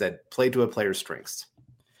time, like I said, play to a player's strengths.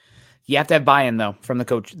 You have to have buy-in though from the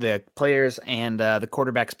coach, the players, and the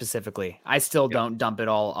quarterback specifically. I still don't dump it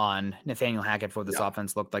all on Nathaniel Hackett for what this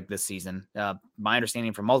offense looked like this season. My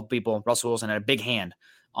understanding from multiple people, Russell Wilson had a big hand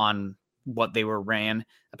on what they were ran.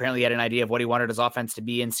 Apparently he had an idea of what he wanted his offense to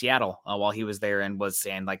be in Seattle while he was there, and was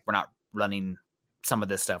saying like, we're not running some of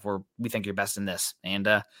this stuff. We think you're best in this. And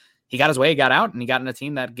he got his way, got out, and he got in a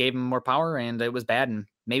team that gave him more power, and it was bad. And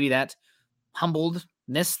maybe that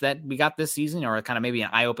humbledness that we got this season, or kind of maybe an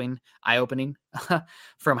eye-opening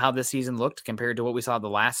from how this season looked compared to what we saw the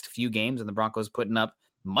last few games, and the Broncos putting up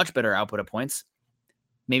much better output of points.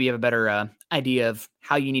 Maybe you have a better idea of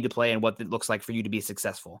how you need to play and what it looks like for you to be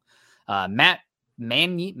successful. Matt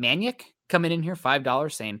Maniak coming in here,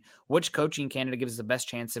 $5, saying, which coaching candidate gives us the best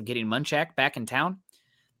chance of getting Munchak back in town?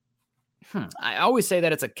 I always say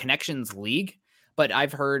that it's a connections league, but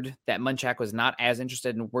I've heard that Munchak was not as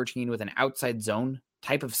interested in working with an outside zone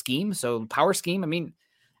type of scheme. So power scheme, I mean,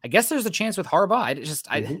 I guess there's a chance with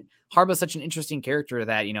Harbaugh. Harbaugh's such an interesting character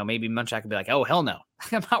that, maybe Munchak could be like, oh, hell no.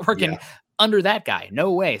 I'm not working under that guy.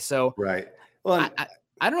 No way. So right. Well,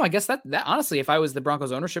 I don't know. I guess that honestly, if I was the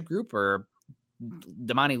Broncos ownership group or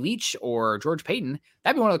Damani Leach or George Payton,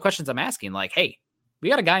 that'd be one of the questions I'm asking. Like, hey, we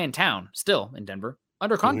got a guy in town still in Denver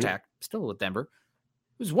under contract, still with Denver,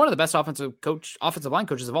 who's one of the best offensive line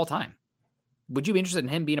coaches of all time. Would you be interested in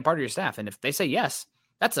him being a part of your staff? And if they say yes,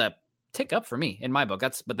 that's a tick up for me in my book.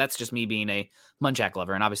 That's just me being a Munchak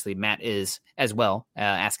lover. And obviously Matt is as well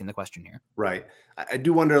asking the question here. Right. I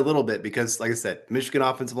do wonder a little bit because, like I said, Michigan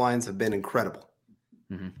offensive lines have been incredible.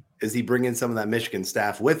 Is he bringing some of that Michigan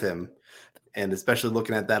staff with him? And especially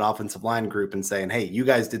looking at that offensive line group and saying, hey, you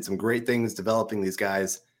guys did some great things developing these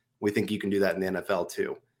guys. We think you can do that in the NFL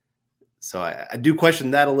too. So I do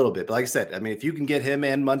question that a little bit. But like I said, I mean, if you can get him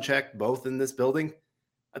and Munchak both in this building,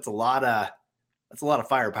 that's a lot of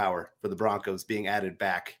firepower for the Broncos being added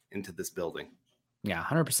back into this building. Yeah,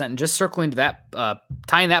 100%. And just circling to that,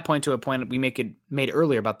 tying that point to a point we made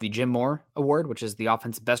earlier about the Jim Moore Award, which is the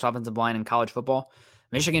best offensive line in college football.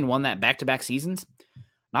 Michigan won that back-to-back seasons.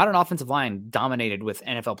 Not an offensive line dominated with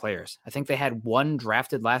NFL players. I think they had one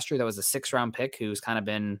drafted last year that was a 6th-round pick who's kind of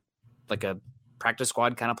been like a practice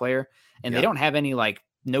squad kind of player. And they don't have any, like,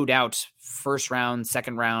 no doubt, 1st round,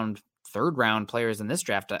 2nd round, 3rd round players in this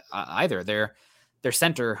draft either. Their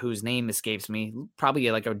center, whose name escapes me,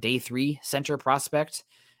 probably like a day 3 center prospect.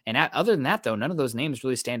 And other than that, though, none of those names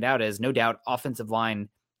really stand out as no doubt offensive line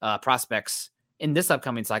prospects in this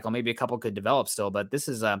upcoming cycle. Maybe a couple could develop still, but this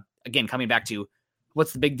is, again, coming back to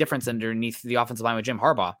what's the big difference underneath the offensive line with Jim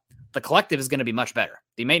Harbaugh. The collective is going to be much better.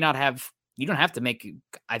 You don't have to make,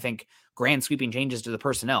 I think, grand sweeping changes to the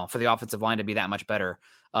personnel for the offensive line to be that much better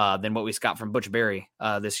than what we got from Butch Berry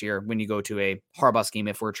this year when you go to a Harbaugh scheme,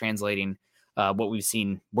 if we're translating what we've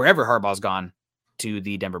seen wherever Harbaugh's gone to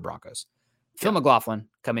the Denver Broncos. Phil McLaughlin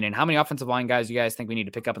coming in. How many offensive line guys do you guys think we need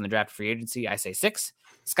to pick up in the draft free agency? I say 6.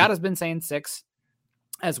 Scott has been saying 6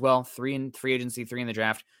 as well. 3 in free agency, 3 in the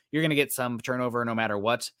draft. You're going to get some turnover no matter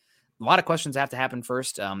what. A lot of questions have to happen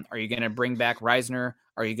first. Are you going to bring back Reisner?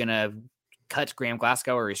 Are you going to cut Graham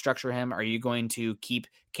Glasgow or restructure him? Are you going to keep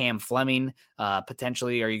Cam Fleming?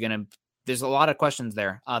 Potentially, are you going to... There's a lot of questions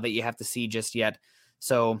there that you have to see just yet.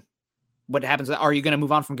 So what happens? Are you going to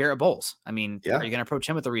move on from Garrett Bowles? I mean, are you going to approach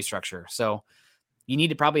him with a restructure? So you need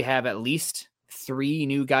to probably have at least 3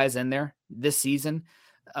 new guys in there this season.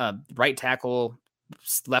 Right tackle,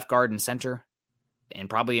 left guard, and center, and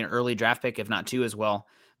probably an early draft pick, if not 2 as well.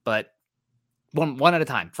 But one at a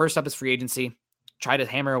time. First up is free agency. Try to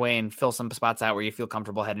hammer away and fill some spots out where you feel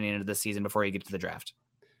comfortable heading into this season before you get to the draft.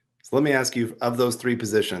 So let me ask you, of those 3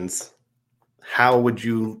 positions, how would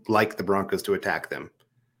you like the Broncos to attack them?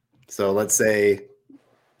 So let's say,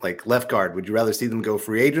 like left guard, would you rather see them go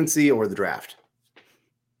free agency or the draft?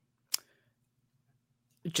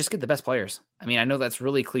 Just get the best players. I mean, I know that's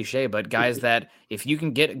really cliche, but guys that if you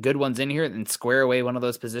can get good ones in here and square away one of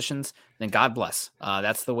those positions, then God bless.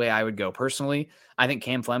 That's the way I would go personally. I think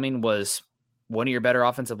Cam Fleming was one of your better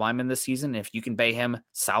offensive linemen this season. If you can pay him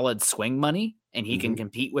solid swing money and he can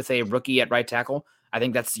compete with a rookie at right tackle, I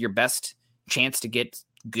think that's your best chance to get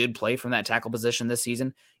good play from that tackle position this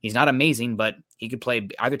season. He's not amazing, but he could play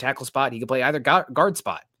either tackle spot. He could play either guard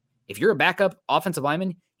spot. If you're a backup offensive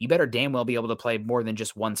lineman, you better damn well be able to play more than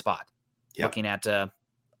just one spot. Looking at a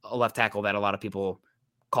left tackle that a lot of people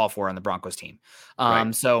call for on the Broncos team.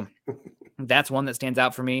 So that's one that stands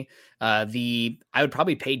out for me. I would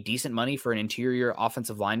probably pay decent money for an interior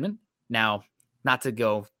offensive lineman. Now, not to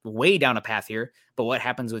go way down a path here, but what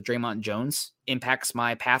happens with Draymond Jones impacts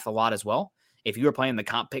my path a lot as well. if you were playing the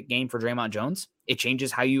comp pick game for Draymond Jones, it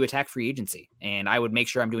changes how you attack free agency. And I would make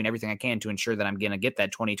sure I'm doing everything I can to ensure that I'm going to get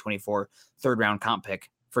that 2024 third round comp pick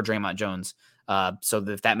for Draymond Jones. So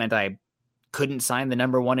that if that meant I couldn't sign the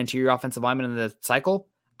number one interior offensive lineman in the cycle,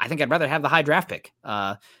 I think I'd rather have the high draft pick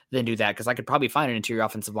than do that, because I could probably find an interior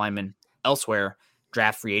offensive lineman elsewhere,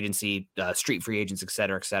 draft free agency, street free agents, et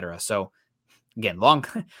cetera, et cetera. So again,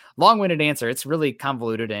 long-winded answer. It's really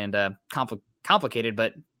convoluted and complicated,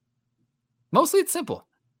 but mostly it's simple.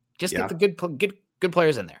 Just get the good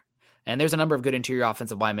players in there. And there's a number of good interior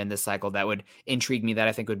offensive linemen this cycle that would intrigue me, that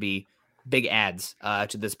I think would be big adds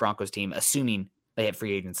to this Broncos team, assuming they hit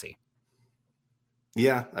free agency.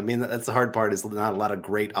 Yeah, I mean, that's the hard part, is not a lot of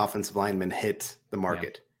great offensive linemen hit the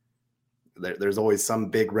market. Yeah. There's always some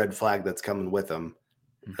big red flag that's coming with them.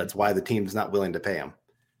 Mm-hmm. That's why the team's not willing to pay them.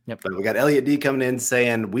 Yep. But we got Elliot D coming in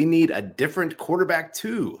saying, we need a different quarterback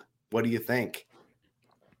too. What do you think?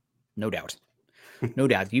 No doubt. No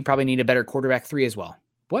doubt. You probably need a better quarterback 3 as well.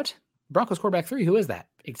 What? Broncos quarterback 3? Who is that?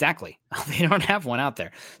 Exactly. They don't have one out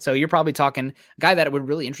there. So you're probably talking a guy that would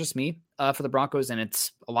really interest me for the Broncos. And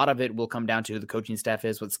it's a lot of it will come down to who the coaching staff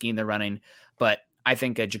is, what scheme they're running. But I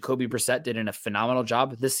think Jacoby Brissett did a phenomenal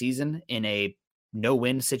job this season in a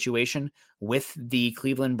no-win situation with the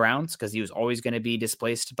Cleveland Browns, because he was always going to be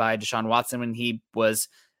displaced by Deshaun Watson when he was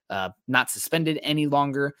not suspended any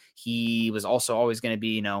longer. He was also always going to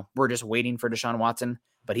be, we're just waiting for Deshaun Watson.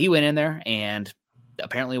 But he went in there and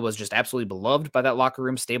apparently was just absolutely beloved by that locker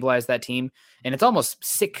room, stabilized that team. And it's almost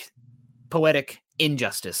sick, poetic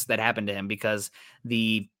injustice that happened to him, because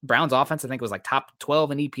the Browns offense, I think, was like top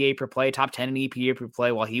 12 in EPA per play, top 10 in EPA per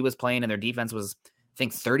play while he was playing, and their defense was, I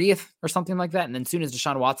think, 30th or something like that. And then as soon as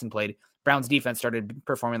Deshaun Watson played, Browns defense started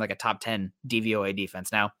performing like a top 10 DVOA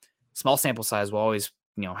defense. Now, small sample size will always,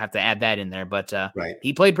 have to add that in there, but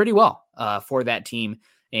he played pretty well for that team.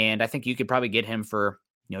 And I think you could probably get him for,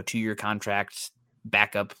 2-year contract,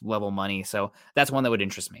 backup level money. So that's one that would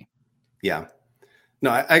interest me. Yeah,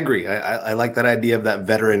 no, I agree. I like that idea of that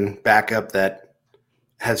veteran backup that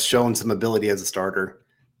has shown some ability as a starter.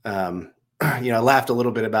 I laughed a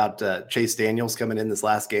little bit about Chase Daniels coming in this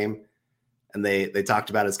last game, and they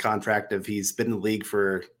talked about his contract of he's been in the league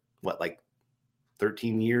for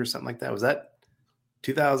 13 years, something like that. Was that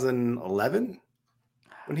 2011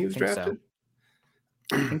 when he was drafted?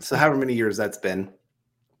 So however many years that's been,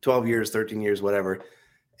 12 years, 13 years, whatever.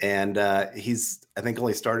 And he's, I think,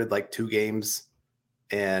 only started like 2 games,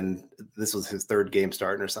 and this was his 3rd game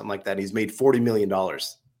starting or something like that. He's made $40 million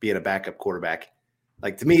being a backup quarterback.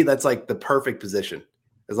 Like, to me, that's like the perfect position.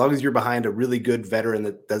 As long as you're behind a really good veteran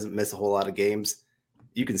that doesn't miss a whole lot of games,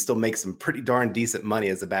 you can still make some pretty darn decent money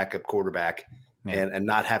as a backup quarterback and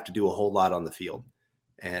not have to do a whole lot on the field.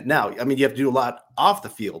 And now, I mean, you have to do a lot off the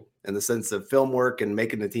field in the sense of film work and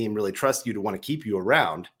making the team really trust you to want to keep you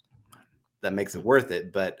around. That makes it worth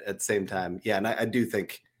it. But at the same time, and I do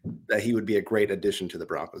think that he would be a great addition to the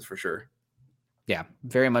Broncos for sure. Yeah,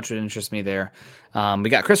 very much would interest me there. We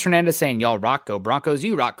got Chris Hernandez saying, y'all rock, go Broncos.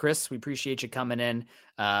 You rock, Chris. We appreciate you coming in.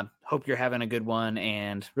 Hope you're having a good one,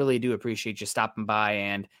 and really do appreciate you stopping by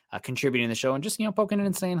and contributing to the show and just, poking in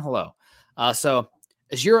and saying hello. So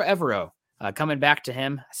Ejiro Evero, coming back to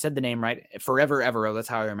him, I said the name right, Forever Evero, that's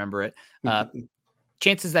how I remember it.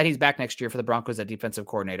 Chances that he's back next year for the Broncos at defensive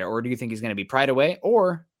coordinator, or do you think he's going to be pried away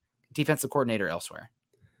or defensive coordinator elsewhere?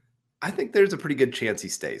 I think there's a pretty good chance he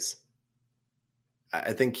stays.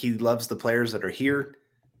 I think he loves the players that are here.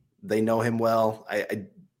 They know him well. I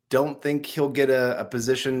don't think he'll get a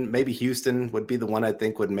position. Maybe Houston would be the one I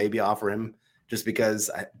think would maybe offer him, just because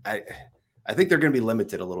I think they're going to be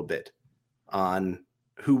limited a little bit on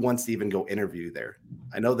who wants to even go interview there.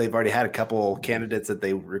 I know they've already had a couple candidates that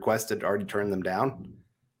they requested, already turned them down.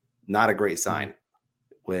 Not a great sign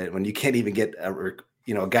when you can't even get a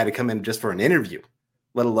guy to come in just for an interview,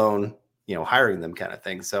 let alone, hiring them kind of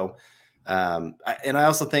thing. So, and I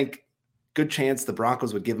also think good chance the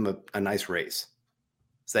Broncos would give him a nice raise.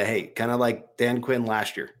 Say, hey, kind of like Dan Quinn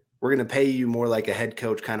last year, we're going to pay you more like a head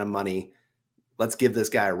coach kind of money. Let's give this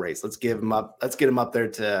guy a raise. Let's get him up there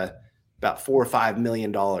to about $4 or $5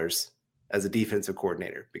 million as a defensive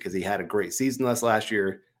coordinator, because he had a great season last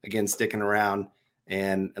year, again, sticking around.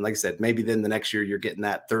 And like I said, maybe then the next year you're getting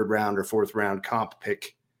that 3rd round or 4th round comp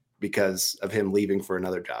pick because of him leaving for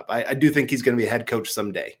another job. I do think he's going to be a head coach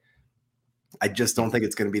someday. I just don't think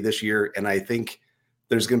it's going to be this year. And I think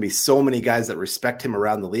there's going to be so many guys that respect him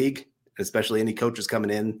around the league, especially any coaches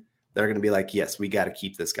coming in, they're going to be like, yes, we got to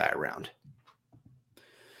keep this guy around.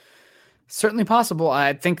 Certainly possible.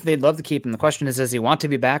 I think they'd love to keep him. The question is, does he want to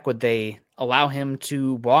be back? Would they allow him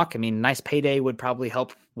to walk? I mean, nice payday would probably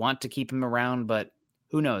help want to keep him around, but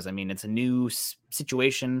who knows? I mean, it's a new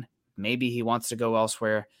situation. Maybe he wants to go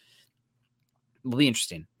elsewhere. Will be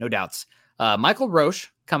interesting, no doubts. Michael Roche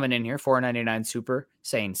coming in here, $4.99 super,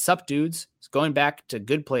 saying, "Sup dudes, it's going back to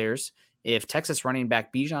good players. If Texas running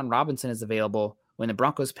back Bijan Robinson is available when the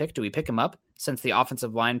Broncos pick, do we pick him up since the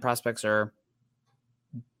offensive line prospects are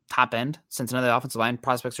top end? Since none of the offensive line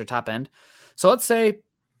prospects are top end. So let's say,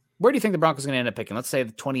 where do you think the Broncos are going to end up picking? Let's say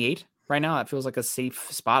the 28 right now. That feels like a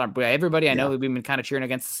safe spot. Everybody, I know we've been kind of cheering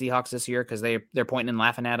against the Seahawks this year because they're pointing and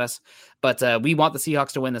laughing at us. But we want the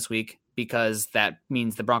Seahawks to win this week because that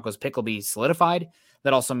means the Broncos pick will be solidified.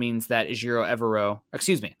 That also means that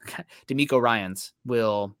D'Amico Ryans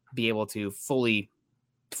will be able to fully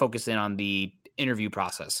focus in on the interview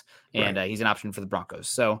process, and he's an option for the Broncos.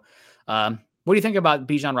 So what do you think about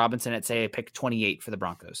Bijan Robinson at, say, pick 28 for the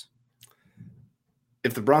Broncos?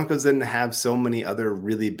 If the Broncos didn't have so many other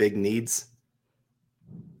really big needs,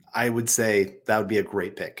 I would say that would be a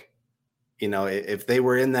great pick. You know, if they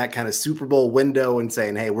were in that kind of Super Bowl window and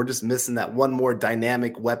saying, hey, we're just missing that one more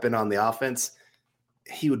dynamic weapon on the offense,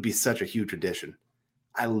 he would be such a huge addition.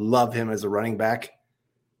 I love him as a running back,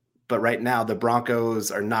 but right now the Broncos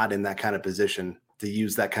are not in that kind of position to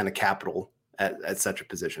use that kind of capital at such a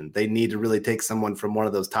position. They need to really take someone from one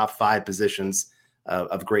of those top 5 positions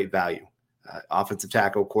of great value. Offensive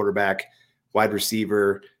tackle, quarterback, wide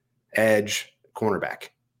receiver, edge, cornerback.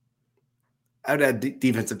 I would add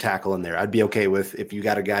defensive tackle in there. I'd be okay with if you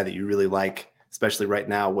got a guy that you really like, especially right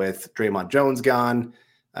now with Draymond Jones gone.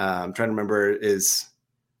 I'm trying to remember, is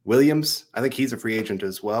Williams? I think he's a free agent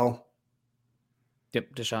as well.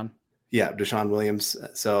 Yep, Deshaun. Yeah, Deshaun Williams.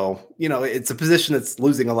 So, you know, it's a position that's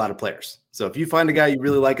losing a lot of players. So if you find a guy you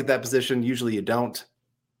really like at that position, usually you don't.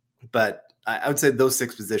 But I would say those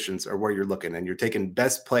 6 positions are where you're looking, and you're taking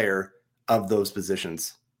best player of those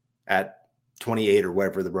positions at 28 or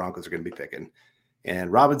wherever the Broncos are going to be picking.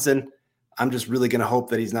 And Robinson, I'm just really going to hope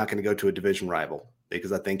that he's not going to go to a division rival,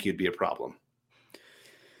 because I think he'd be a problem.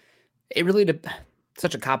 It really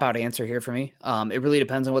such a cop-out answer here for me. It really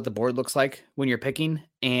depends on what the board looks like when you're picking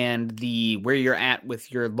and where you're at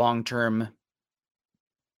with your long-term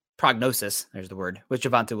prognosis, there's the word, with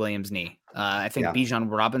Javonte Williams' knee. I think Bijan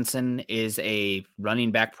Robinson is a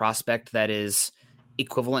running back prospect that is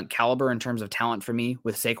equivalent caliber in terms of talent for me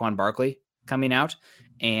with Saquon Barkley coming out.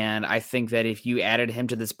 And I think that if you added him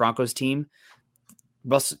to this Broncos team,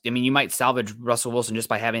 you might salvage Russell Wilson just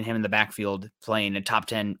by having him in the backfield playing a top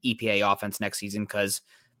 10 EPA offense next season, because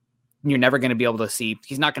you're never going to be able to see,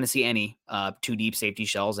 he's not going to see any 2 deep safety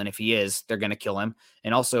shells. And if he is, they're going to kill him.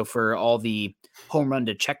 And also for all the home run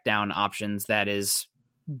to check down options, that is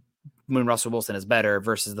when Russell Wilson is better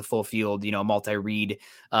versus the full field, multi-read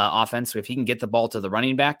offense. So if he can get the ball to the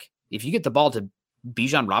running back, if you get the ball to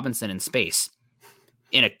Bijan Robinson in space,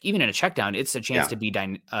 even in a check down, it's a chance to be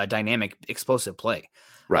dynamic, explosive play.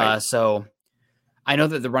 Right. So I know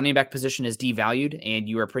that the running back position is devalued, and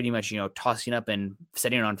you are pretty much, tossing up and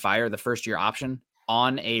setting it on fire the first year option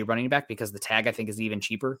on a running back, because the tag, I think, is even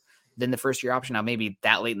cheaper than the first year option. Now, maybe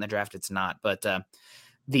that late in the draft, it's not, but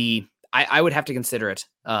I would have to consider it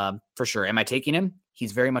for sure. Am I taking him?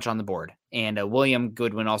 He's very much on the board. And William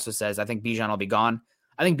Goodwin also says, I think Bijan will be gone.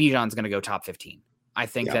 I think Bijan's going to go top 15. I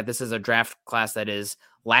think that this is a draft class that is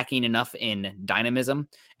lacking enough in dynamism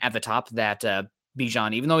at the top that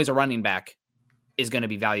Bijan, even though he's a running back, is going to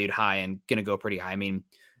be valued high and going to go pretty high. I mean,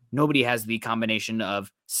 nobody has the combination of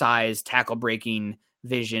size, tackle breaking,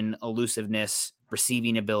 vision, elusiveness,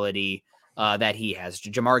 receiving ability that he has.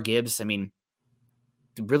 Jahmyr Gibbs, I mean,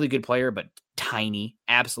 really good player, but tiny,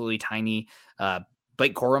 absolutely tiny.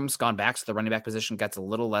 Blake Corum's gone back, so the running back position gets a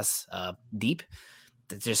little less deep.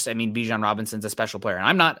 Bijan Robinson's a special player. And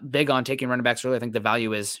I'm not big on taking running backs early. I think the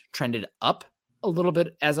value is trended up a little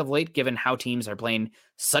bit as of late, given how teams are playing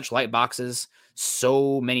such light boxes.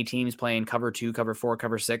 So many teams playing cover 2, cover 4,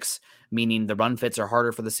 cover 6, meaning the run fits are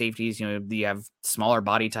harder for the safeties. You have smaller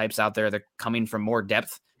body types out there. They're coming from more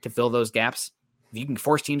depth to fill those gaps. If you can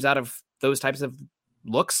force teams out of those types of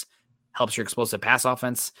looks, helps your explosive pass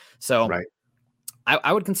offense. So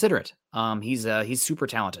I would consider it. He's super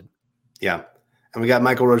talented. Yeah. And we got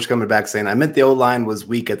Michael Roach coming back saying, I meant the O-line was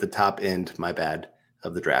weak at the top end, my bad,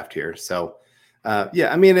 of the draft here. So,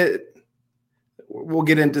 we'll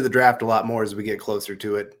get into the draft a lot more as we get closer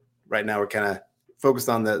to it. Right now, we're kind of focused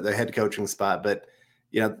on the head coaching spot. But,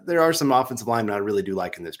 there are some offensive linemen I really do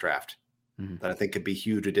like in this draft that I think could be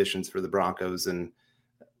huge additions for the Broncos. And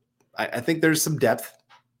I think there's some depth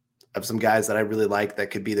of some guys that I really like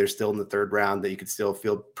that could be there still in the 3rd round that you could still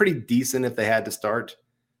feel pretty decent if they had to start.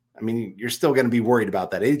 I mean, you're still going to be worried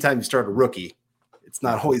about that. Anytime you start a rookie, it's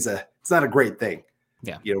not a great thing.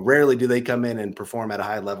 Yeah. Rarely do they come in and perform at a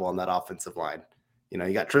high level on that offensive line.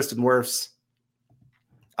 You got Tristan Wirfs.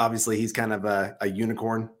 Obviously, he's kind of a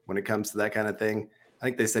unicorn when it comes to that kind of thing. I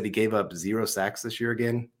think they said he gave up 0 sacks this year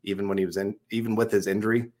again, even with his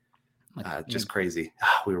injury. Just crazy.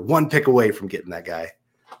 We were 1 pick away from getting that guy.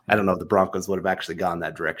 I don't know if the Broncos would have actually gone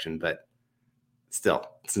that direction, but still,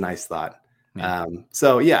 it's a nice thought. Yeah.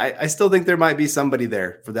 I still think there might be somebody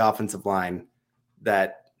there for the offensive line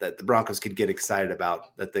that the Broncos could get excited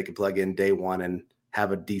about, that they could plug in day one and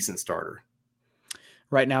have a decent starter.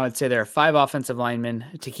 Right now, I'd say there are 5 offensive linemen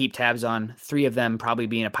to keep tabs on. 3 of them probably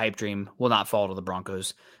being a pipe dream will not fall to the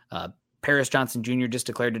Broncos. Paris Johnson Jr. just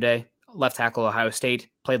declared today, left tackle, Ohio State,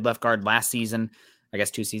 played left guard last season, I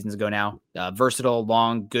guess 2 seasons ago now. Versatile,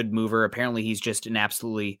 long, good mover. Apparently, he's just an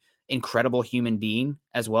absolutely incredible human being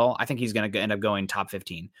as well. I think he's going to end up going top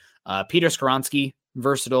 15. Peter Skoronski,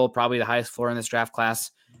 versatile, probably the highest floor in this draft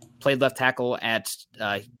class. Played left tackle at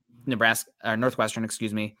Northwestern,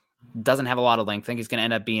 Doesn't have a lot of length. I think he's going to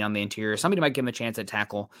end up being on the interior. Somebody might give him a chance at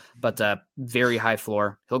tackle, but very high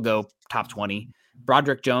floor. He'll go top 20.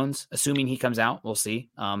 Broderick Jones, assuming he comes out, we'll see.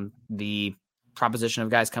 The proposition of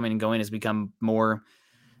guys coming and going has become more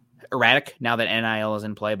erratic now that NIL is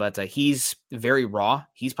in play, but he's very raw.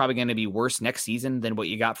 He's probably going to be worse next season than what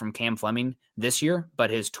you got from Cam Fleming this year,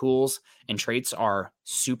 but his tools and traits are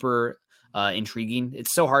super intriguing.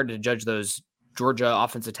 It's so hard to judge those Georgia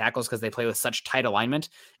offensive tackles because they play with such tight alignment,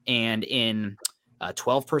 and in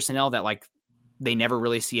 12 personnel that they never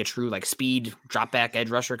really see a true speed drop back edge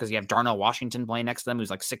rusher, because you have Darnell Washington playing next to them, who's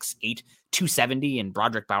 6'8", 270, and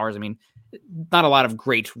Broderick Bowers. I mean, not a lot of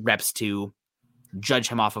great reps to judge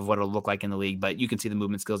him off of what it'll look like in the league, but you can see the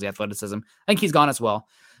movement skills, the athleticism. I think he's gone as well.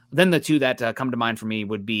 Then the 2 that come to mind for me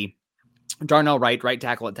would be Darnell Wright, right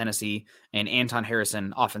tackle at Tennessee, and Anton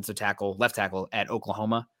Harrison, offensive tackle, left tackle at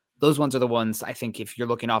Oklahoma. Those ones are the ones I think if you're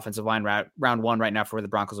looking offensive line round 1 right now for where the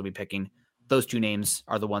Broncos will be picking, those 2 names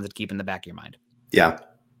are the ones that keep in the back of your mind. Yeah.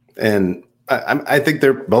 And I think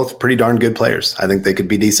they're both pretty darn good players. I think they could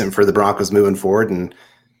be decent for the Broncos moving forward and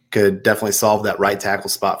could definitely solve that right tackle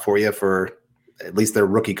spot for you for at least their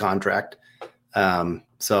rookie contract.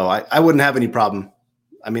 So I wouldn't have any problem.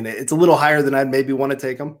 I mean, it's a little higher than I'd maybe want to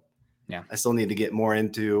take them. Yeah. I still need to get more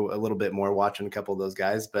into a little bit more watching a couple of those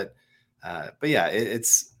guys, but yeah,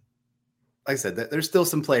 it's like I said, there's still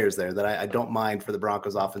some players there that I don't mind for the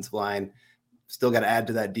Broncos offensive line. Still got to add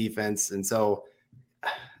to that defense. And so,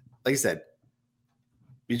 like I said,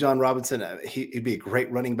 Bijan Robinson, he'd be a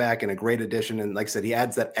great running back and a great addition. And like I said, he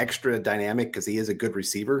adds that extra dynamic because he is a good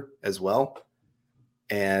receiver as well.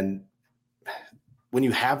 And when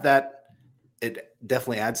you have that, it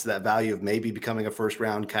definitely adds to that value of maybe becoming a first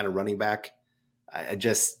round kind of running back. I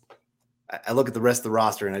look at the rest of the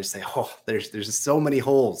roster and I just say, oh, there's just so many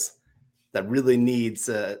holes that really needs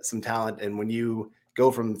some talent. And when you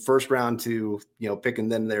go from first round to, picking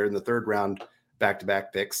them there in the 3rd round,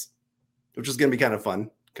 back-to-back picks, which is going to be kind of fun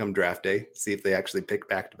come draft day, see if they actually pick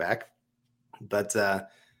back-to-back. But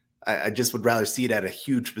I just would rather see it at a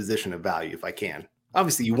huge position of value if I can.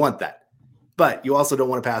 Obviously you want that, but you also don't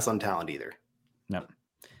want to pass on talent either. No,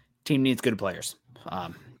 team needs good players.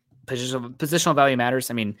 Positional value matters.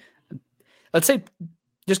 I mean, let's say,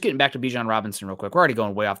 just getting back to Bijan Robinson real quick, we're already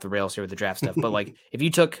going way off the rails here with the draft stuff, but if you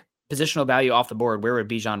took positional value off the board, where would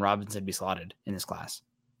Bijan Robinson be slotted in this class?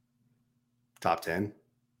 Top 10,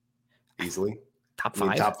 easily. Top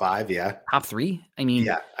 5? Top 5, yeah. Top 3? I mean,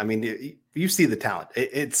 yeah. I mean, you see the talent.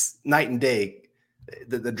 It's night and day.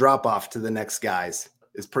 The drop off to the next guys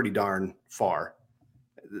is pretty darn far.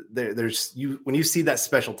 When you see that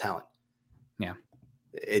special talent, yeah,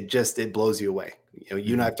 it blows you away.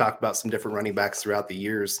 You and I have talked about some different running backs throughout the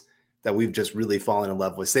years that we've just really fallen in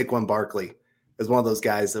love with. Saquon Barkley is one of those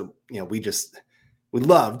guys that we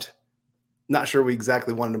loved. Not sure we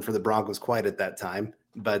exactly wanted him for the Broncos quite at that time,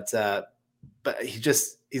 but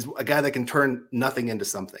he's a guy that can turn nothing into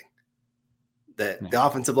something. That the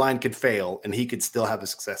offensive line could fail and he could still have a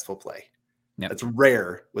successful play. Yep. That's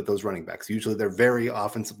rare with those running backs. Usually they're very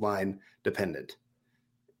offensive line dependent.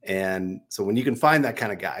 And so when you can find that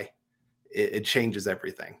kind of guy, it changes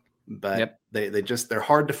everything. But they're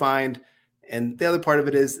hard to find. And the other part of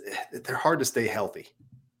it is they're hard to stay healthy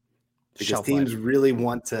because teams really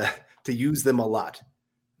want to use them a lot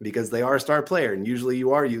because they are a star player. And usually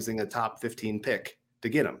you are using a top 15 pick to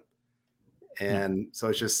get them. And so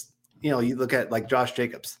it's just, you look at like Josh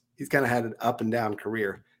Jacobs, he's kind of had an up and down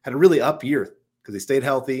career, had a really up year because he stayed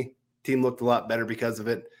healthy. Team looked a lot better because of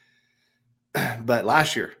it. But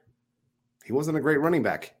last year, he wasn't a great running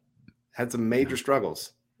back, had some major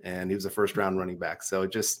struggles, and he was a first round running back. So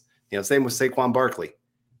it just, same with Saquon Barkley.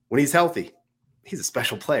 When he's healthy, he's a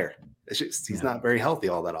special player. It's just, he's not very healthy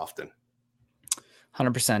all that often.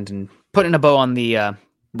 100%. And putting a bow on the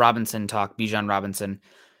Robinson talk, Bijan Robinson,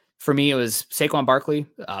 for me, it was Saquon Barkley,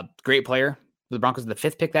 great player. The Broncos were the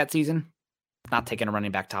 5th pick that season, not taking a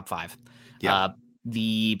running back top 5. Yeah.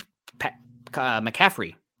 The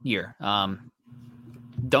McCaffrey year.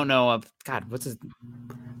 Don't know. God, what's his?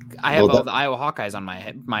 I have all the Iowa Hawkeyes on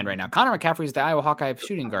my mind right now. Connor McCaffrey's the Iowa Hawkeye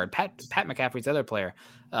shooting guard. Pat McCaffrey's the other player.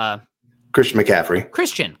 Christian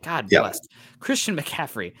McCaffrey. God bless. Christian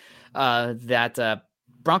McCaffrey. That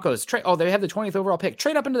Broncos trade. Oh, they have the 20th overall pick.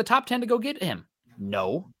 Trade up into the top 10 to go get him.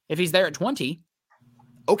 No, if he's there at 20,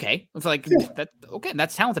 okay. It's like that. Okay,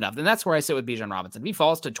 that's talented enough. And that's where I sit with Bijan Robinson. If he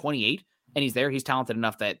falls to 28 and he's there, he's talented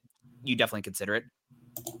enough that you definitely consider it.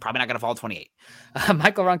 Probably not going to fall 28.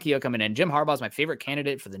 Michael Ronquillo coming in. Jim Harbaugh is my favorite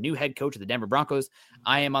candidate for the new head coach of the Denver Broncos.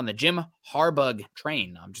 I am on the Jim Harbaugh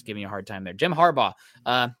train. I'm just giving you a hard time there. Jim Harbaugh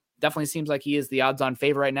definitely seems like he is the odds-on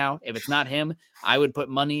favorite right now. If it's not him, I would put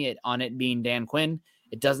money on it being Dan Quinn.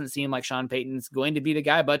 It doesn't seem like Sean Payton's going to be the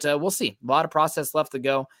guy, but we'll see. A lot of process left to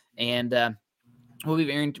go, and will be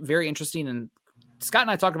very, very interesting. And Scott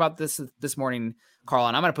and I talked about this morning, Carl,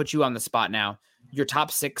 and I'm going to put you on the spot now. Your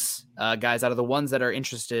top 6 guys out of the ones that are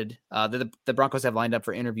interested, the Broncos have lined up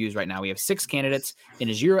for interviews right now. We have 6 candidates in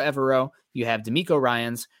Ejiro Evero. You have D'Amico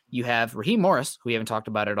Ryans. You have Raheem Morris, who we haven't talked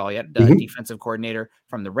about at all yet, defensive coordinator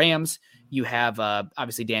from the Rams. You have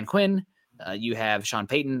obviously Dan Quinn. You have Sean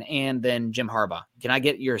Payton, and then Jim Harbaugh. Can I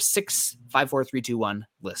get your 6, 5, 4, 3, 2, 1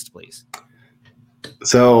 list, please?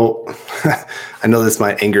 So I know this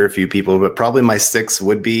might anger a few people, but probably my 6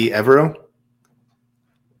 would be Evero.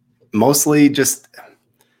 Mostly just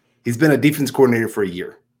he's been a defense coordinator for a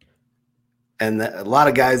year. And a lot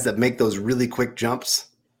of guys that make those really quick jumps,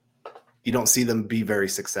 you don't see them be very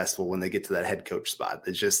successful when they get to that head coach spot.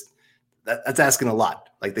 It's just that's asking a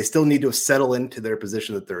lot. Like they still need to settle into their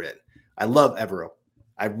position that they're in. I love Evero.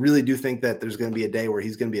 I really do think that there's going to be a day where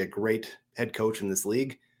he's going to be a great head coach in this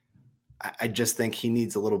league. I just think he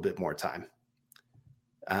needs a little bit more time.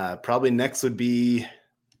 Probably next would be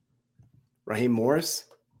Raheem Morris.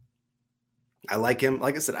 I like him.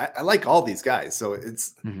 Like I said, I like all these guys. So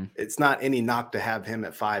it's not any knock to have him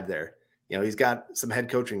at 5 there. You know, he's got some head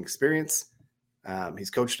coaching experience.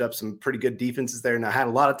 He's coached up some pretty good defenses there and I had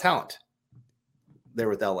a lot of talent there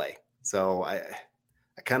with LA. So I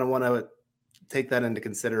kind of want to take that into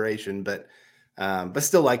consideration, but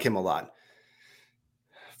still like him a lot.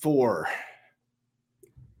 4,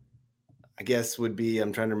 I guess would be,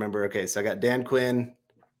 I'm trying to remember. Okay. So I got Dan Quinn.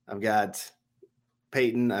 I've got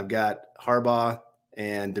Peyton, I've got Harbaugh,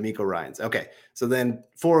 and D'Amico Ryans. Okay, so then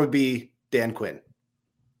 4 would be Dan Quinn.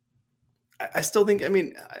 I still think,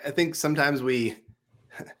 I think sometimes we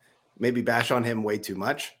maybe bash on him way too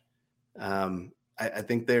much. I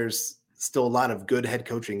think there's still a lot of good head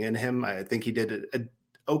coaching in him. I think he did an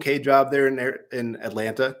okay job there in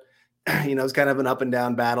Atlanta. You know, it's kind of an up and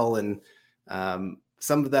down battle, and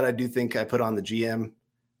some of that I do think I put on the GM.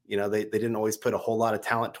 You know, they didn't always put a whole lot of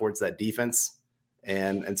talent towards that defense.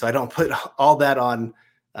 And so I don't put all that on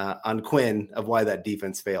Quinn of why that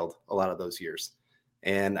defense failed a lot of those years.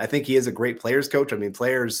 And I think he is a great players coach. I mean,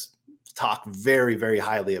 players talk very, very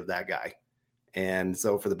highly of that guy. And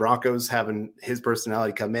so for the Broncos, having his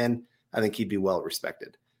personality come in, I think he'd be well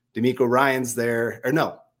respected. D'Amico Ryans there, or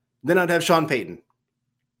no, then I'd have Sean Payton.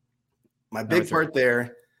 My big part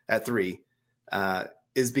there at 3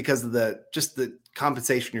 is because of the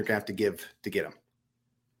compensation you're going to have to give to get him.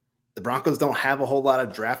 The Broncos don't have a whole lot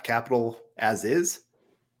of draft capital as is,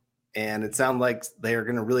 and it sounds like they are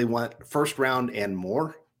going to really want first round and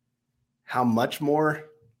more. How much more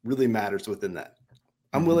really matters within that.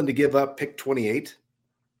 I'm willing to give up pick 28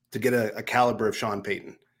 to get a caliber of Sean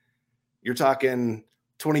Payton. You're talking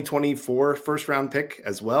 2024 first round pick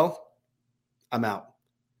as well. I'm out.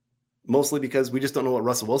 Mostly because we just don't know what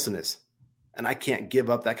Russell Wilson is. And I can't give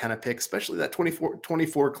up that kind of pick, especially that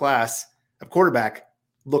 24 class of quarterback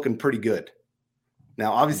looking pretty good.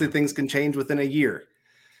 Now, obviously things can change within a year,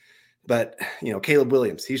 but you know, Caleb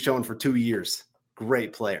Williams, he's shown for 2 years,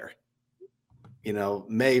 great player. You know,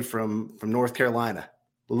 May from North Carolina,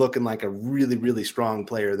 looking like a really, really strong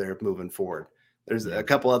player there moving forward. There's a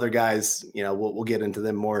couple other guys, you know, we'll get into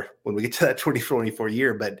them more when we get to that 2024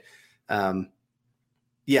 year, but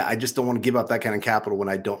yeah, I just don't want to give up that kind of capital when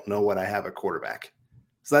I don't know what I have at quarterback.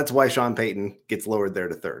 So that's why Sean Payton gets lowered there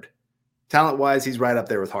to 3rd. Talent-wise, he's right up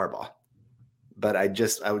there with Harbaugh. But I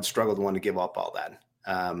would struggle to want to give up all that.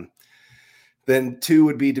 Then 2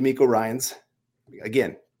 would be D'Amico Ryans.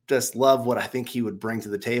 Again, just love what I think he would bring to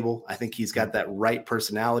the table. I think he's got that right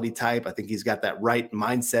personality type. I think he's got that right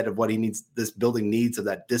mindset of what he needs, this building needs, of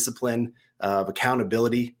that discipline, of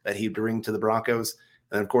accountability that he'd bring to the Broncos.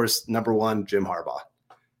 And of course, number one, Jim Harbaugh.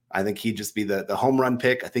 I think he'd just be the home run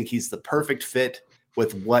pick. I think he's the perfect fit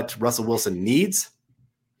with what Russell Wilson needs.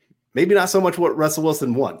 Maybe not so much what Russell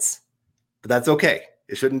Wilson wants, but that's okay.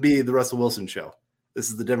 It shouldn't be the Russell Wilson show. This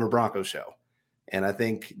is the Denver Broncos show. And I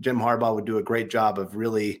think Jim Harbaugh would do a great job of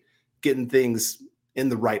really getting things in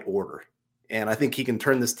the right order. And I think he can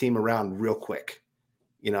turn this team around real quick.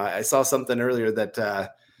 You know, I saw something earlier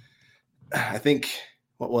that I think,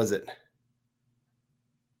 what was it?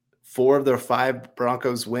 4 of their 5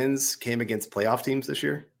 Broncos wins came against playoff teams this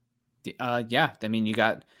year. Yeah. I mean, you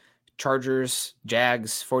got Chargers,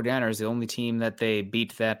 Jags, 49ers. The only team that they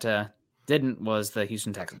beat that didn't was the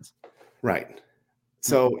Houston Texans. Right.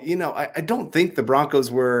 So, you know, I don't think the Broncos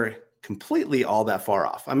were completely all that far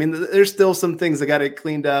off. I mean, there's still some things that got to get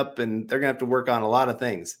cleaned up, and they're going to have to work on a lot of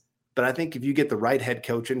things. But I think if you get the right head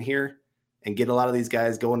coach in here and get a lot of these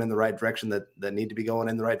guys going in the right direction that need to be going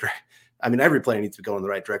in the right direction. I mean, every player needs to go in the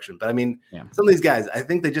right direction. But I mean, some of these guys, I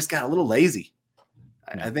think they just got a little lazy.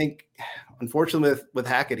 I think, unfortunately, with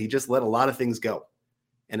Hackett, he just let a lot of things go.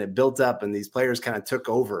 And it built up, and these players kind of took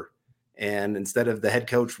over. And instead of the head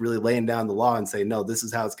coach really laying down the law and saying, no, this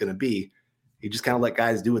is how it's going to be, he just kind of let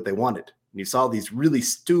guys do what they wanted. And you saw these really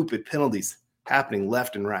stupid penalties happening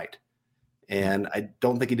left and right. And I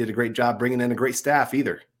don't think he did a great job bringing in a great staff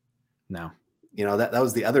either. No. You know, that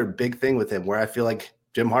was the other big thing with him, where I feel like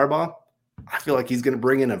Jim Harbaugh, I feel like he's going to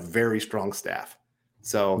bring in a very strong staff.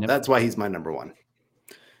 So that's why he's my number one.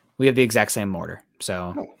 We have the exact same order.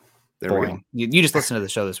 So boring. You just listened to the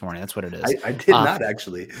show this morning. That's what it is. I did not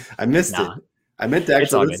actually. I missed it. I meant to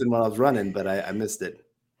actually listen while I was running, but I missed it.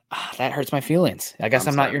 That hurts my feelings. I guess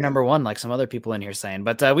I'm not your number one, like some other people in here saying.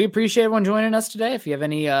 But we appreciate everyone joining us today. If you have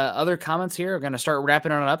any other comments here, we're going to start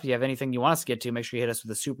wrapping it up. If you have anything you want us to get to, make sure you hit us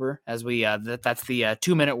with a super, as we that's the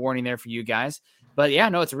 2-minute warning there for you guys. But yeah,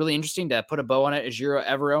 no, it's really interesting to put a bow on it. Ejiro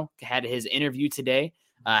Evero had his interview today.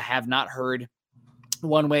 Have not heard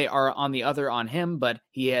one way or on the other on him, but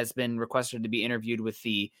he has been requested to be interviewed with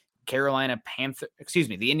the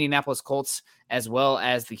the Indianapolis Colts, as well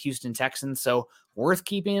as the Houston Texans. So worth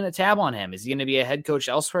keeping a tab on him. Is he going to be a head coach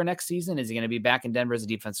elsewhere next season? Is he going to be back in Denver as a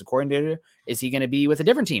defensive coordinator? Is he going to be with a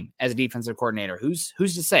different team as a defensive coordinator? Who's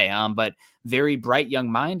to say? But very bright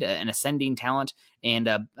young mind, an ascending talent, and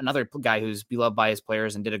another guy who's beloved by his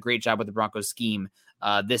players and did a great job with the Broncos scheme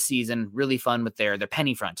this season. Really fun with their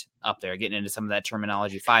penny front up there, getting into some of that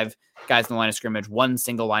terminology. 5 guys in the line of scrimmage, 1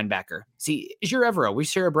 single linebacker. See, Ejiro Evero, we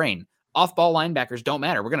share a brain. Off-ball linebackers don't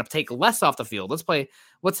matter. We're going to take less off the field.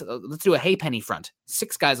 Let's do a hay penny front.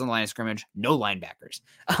 6 guys on the line of scrimmage, no linebackers.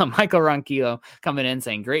 Michael Ronquillo coming in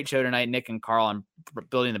saying, great show tonight, Nick and Carl, on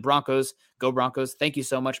building the Broncos. Go Broncos. Thank you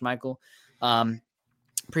so much, Michael.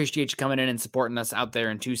 Appreciate you coming in and supporting us out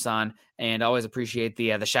there in Tucson, and always appreciate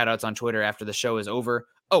the shout outs on Twitter after the show is over.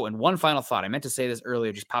 Oh, and one final thought. I meant to say this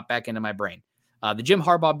earlier, just popped back into my brain. The Jim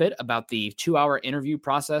Harbaugh bit about the 2-hour interview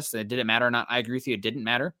process. Did it matter or not? I agree with you. It didn't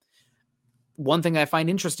matter. One thing I find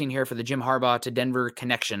interesting here for the Jim Harbaugh to Denver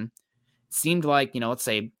connection seemed like, let's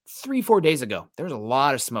say 3-4 days ago, there was a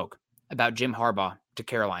lot of smoke about Jim Harbaugh to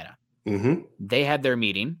Carolina. Mm-hmm. They had their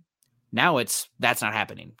meeting. Now that's not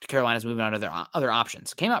happening. Carolina's moving on to their other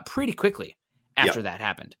options. Came out pretty quickly after that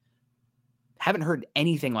happened. Haven't heard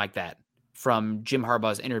anything like that from Jim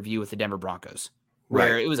Harbaugh's interview with the Denver Broncos,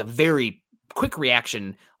 where it was a very quick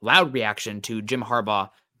reaction, loud reaction to Jim Harbaugh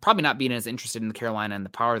probably not being as interested in Carolina and the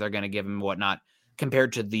power they're going to give him and whatnot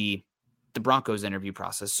compared to the Broncos interview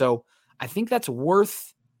process. So I think that's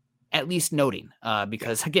worth at least noting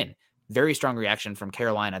because, again, very strong reaction from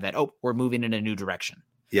Carolina that, we're moving in a new direction.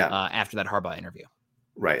 After that Harbaugh interview.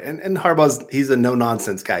 Right. And Harbaugh's, he's a no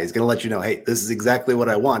nonsense guy. He's going to let you know, hey, this is exactly what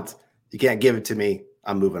I want. You can't give it to me.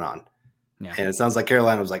 I'm moving on. Yeah. And it sounds like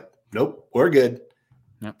Carolina was like, nope, we're good.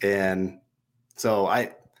 Yep. And so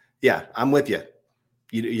I'm with you.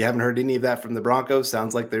 You haven't heard any of that from the Broncos.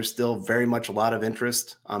 Sounds like there's still very much a lot of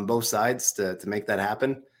interest on both sides to make that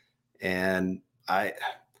happen. And I'm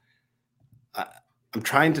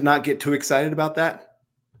trying to not get too excited about that,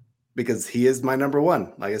 because he is my number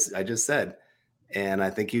one, like I just said. And I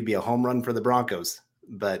think he'd be a home run for the Broncos.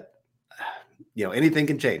 But, anything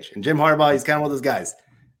can change. And Jim Harbaugh, he's kind of one of those guys.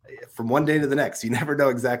 From one day to the next, you never know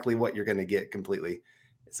exactly what you're going to get completely.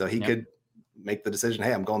 So he could make the decision,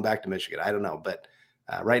 hey, I'm going back to Michigan. I don't know. But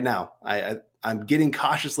right now, I'm getting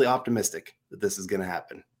cautiously optimistic that this is going to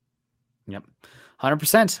happen. Yep.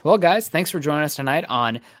 100%. Well, guys, thanks for joining us tonight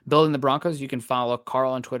on Building the Broncos. You can follow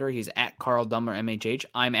Carl on Twitter. He's at Carl Dummler, MHH.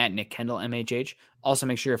 I'm at Nick Kendall, MHH. Also,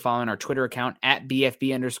 make sure you're following our Twitter account at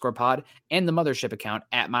BFB_pod and the Mothership account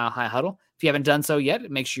at Mile High Huddle. If you haven't done so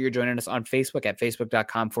yet, make sure you're joining us on Facebook at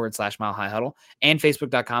facebook.com/Mile High Huddle and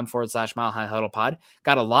facebook.com/Mile High Huddle pod.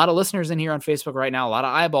 Got a lot of listeners in here on Facebook right now, a lot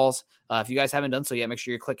of eyeballs. If you guys haven't done so yet, make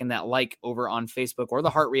sure you're clicking that like over on Facebook or the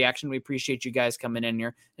heart reaction. We appreciate you guys coming in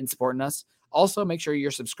here and supporting us. Also, make sure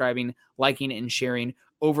you're subscribing, liking, and sharing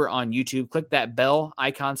over on YouTube. Click that bell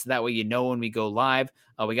icon so that way you know when we go live.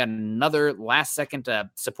 We got another last-second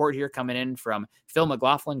support here coming in from Phil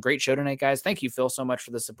McLaughlin. Great show tonight, guys. Thank you, Phil, so much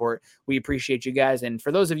for the support. We appreciate you guys. And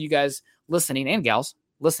for those of you guys listening and gals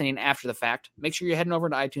listening after the fact, make sure you're heading over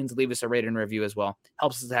to iTunes and leave us a rating and review as well.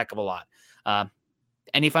 Helps us a heck of a lot.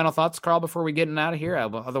 Any final thoughts, Carl, before we get out of here?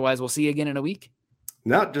 Otherwise, we'll see you again in a week.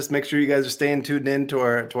 No, just make sure you guys are staying tuned in to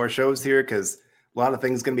our shows here, because a lot of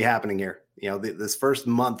things going to be happening here. You know, this first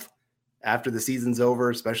month after the season's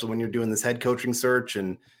over, especially when you're doing this head coaching search,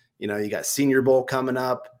 and you know, you got Senior Bowl coming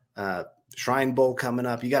up, Shrine Bowl coming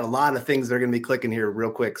up. You got a lot of things that are going to be clicking here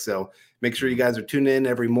real quick. So make sure you guys are tuned in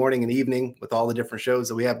every morning and evening with all the different shows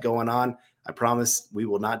that we have going on. I promise we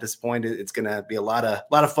will not disappoint. It's going to be a lot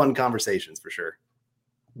of fun conversations for sure.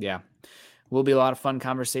 Yeah. Will be a lot of fun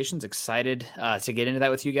conversations. Excited to get into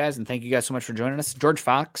that with you guys. And thank you guys so much for joining us. George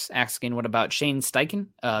Fox asking, what about Shane Steichen,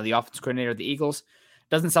 the offense coordinator of the Eagles?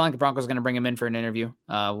 Doesn't sound like the Broncos are going to bring him in for an interview.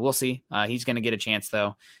 We'll see. He's going to get a chance,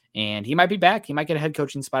 though. And he might be back. He might get a head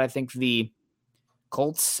coaching spot. I think the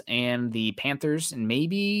Colts and the Panthers and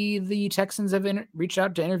maybe the Texans have reached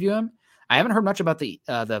out to interview him. I haven't heard much about the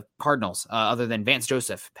Cardinals other than Vance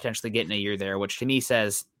Joseph potentially getting a year there, which to me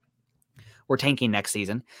says we're tanking next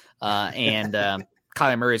season. And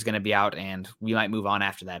Kyler Murray is going to be out, and we might move on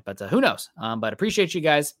after that. But who knows? But appreciate you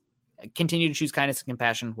guys. Continue to choose kindness and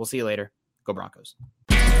compassion. We'll see you later. Go Broncos.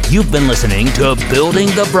 You've been listening to Building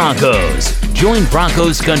the Broncos. Join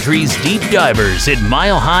Broncos Country's deep divers at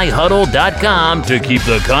milehighhuddle.com to keep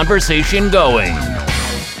the conversation going.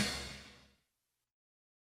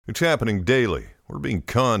 It's happening daily. We're being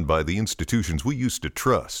conned by the institutions we used to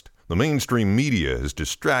trust. The mainstream media is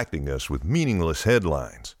distracting us with meaningless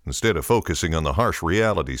headlines instead of focusing on the harsh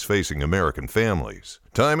realities facing American families.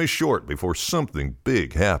 Time is short before something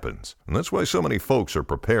big happens, and that's why so many folks are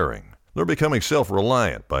preparing. They're becoming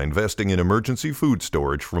self-reliant by investing in emergency food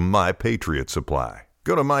storage from My Patriot Supply.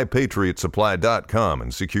 Go to MyPatriotSupply.com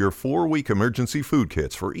and secure 4-week emergency food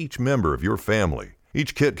kits for each member of your family.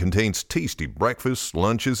 Each kit contains tasty breakfasts,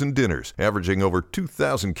 lunches, and dinners, averaging over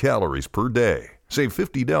 2,000 calories per day. Save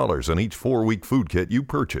 $50 on each 4-week food kit you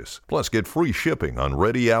purchase, plus get free shipping on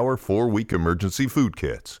Ready Hour 4-week emergency food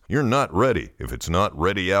kits. You're not ready if it's not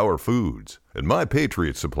Ready Hour Foods. At My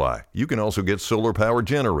Patriot Supply, you can also get solar power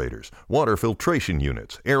generators, water filtration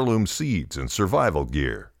units, heirloom seeds, and survival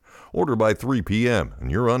gear. Order by 3 p.m.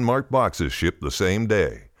 and your unmarked boxes ship the same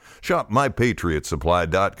day. Shop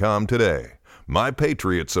MyPatriotSupply.com today.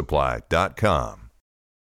 MyPatriotSupply.com.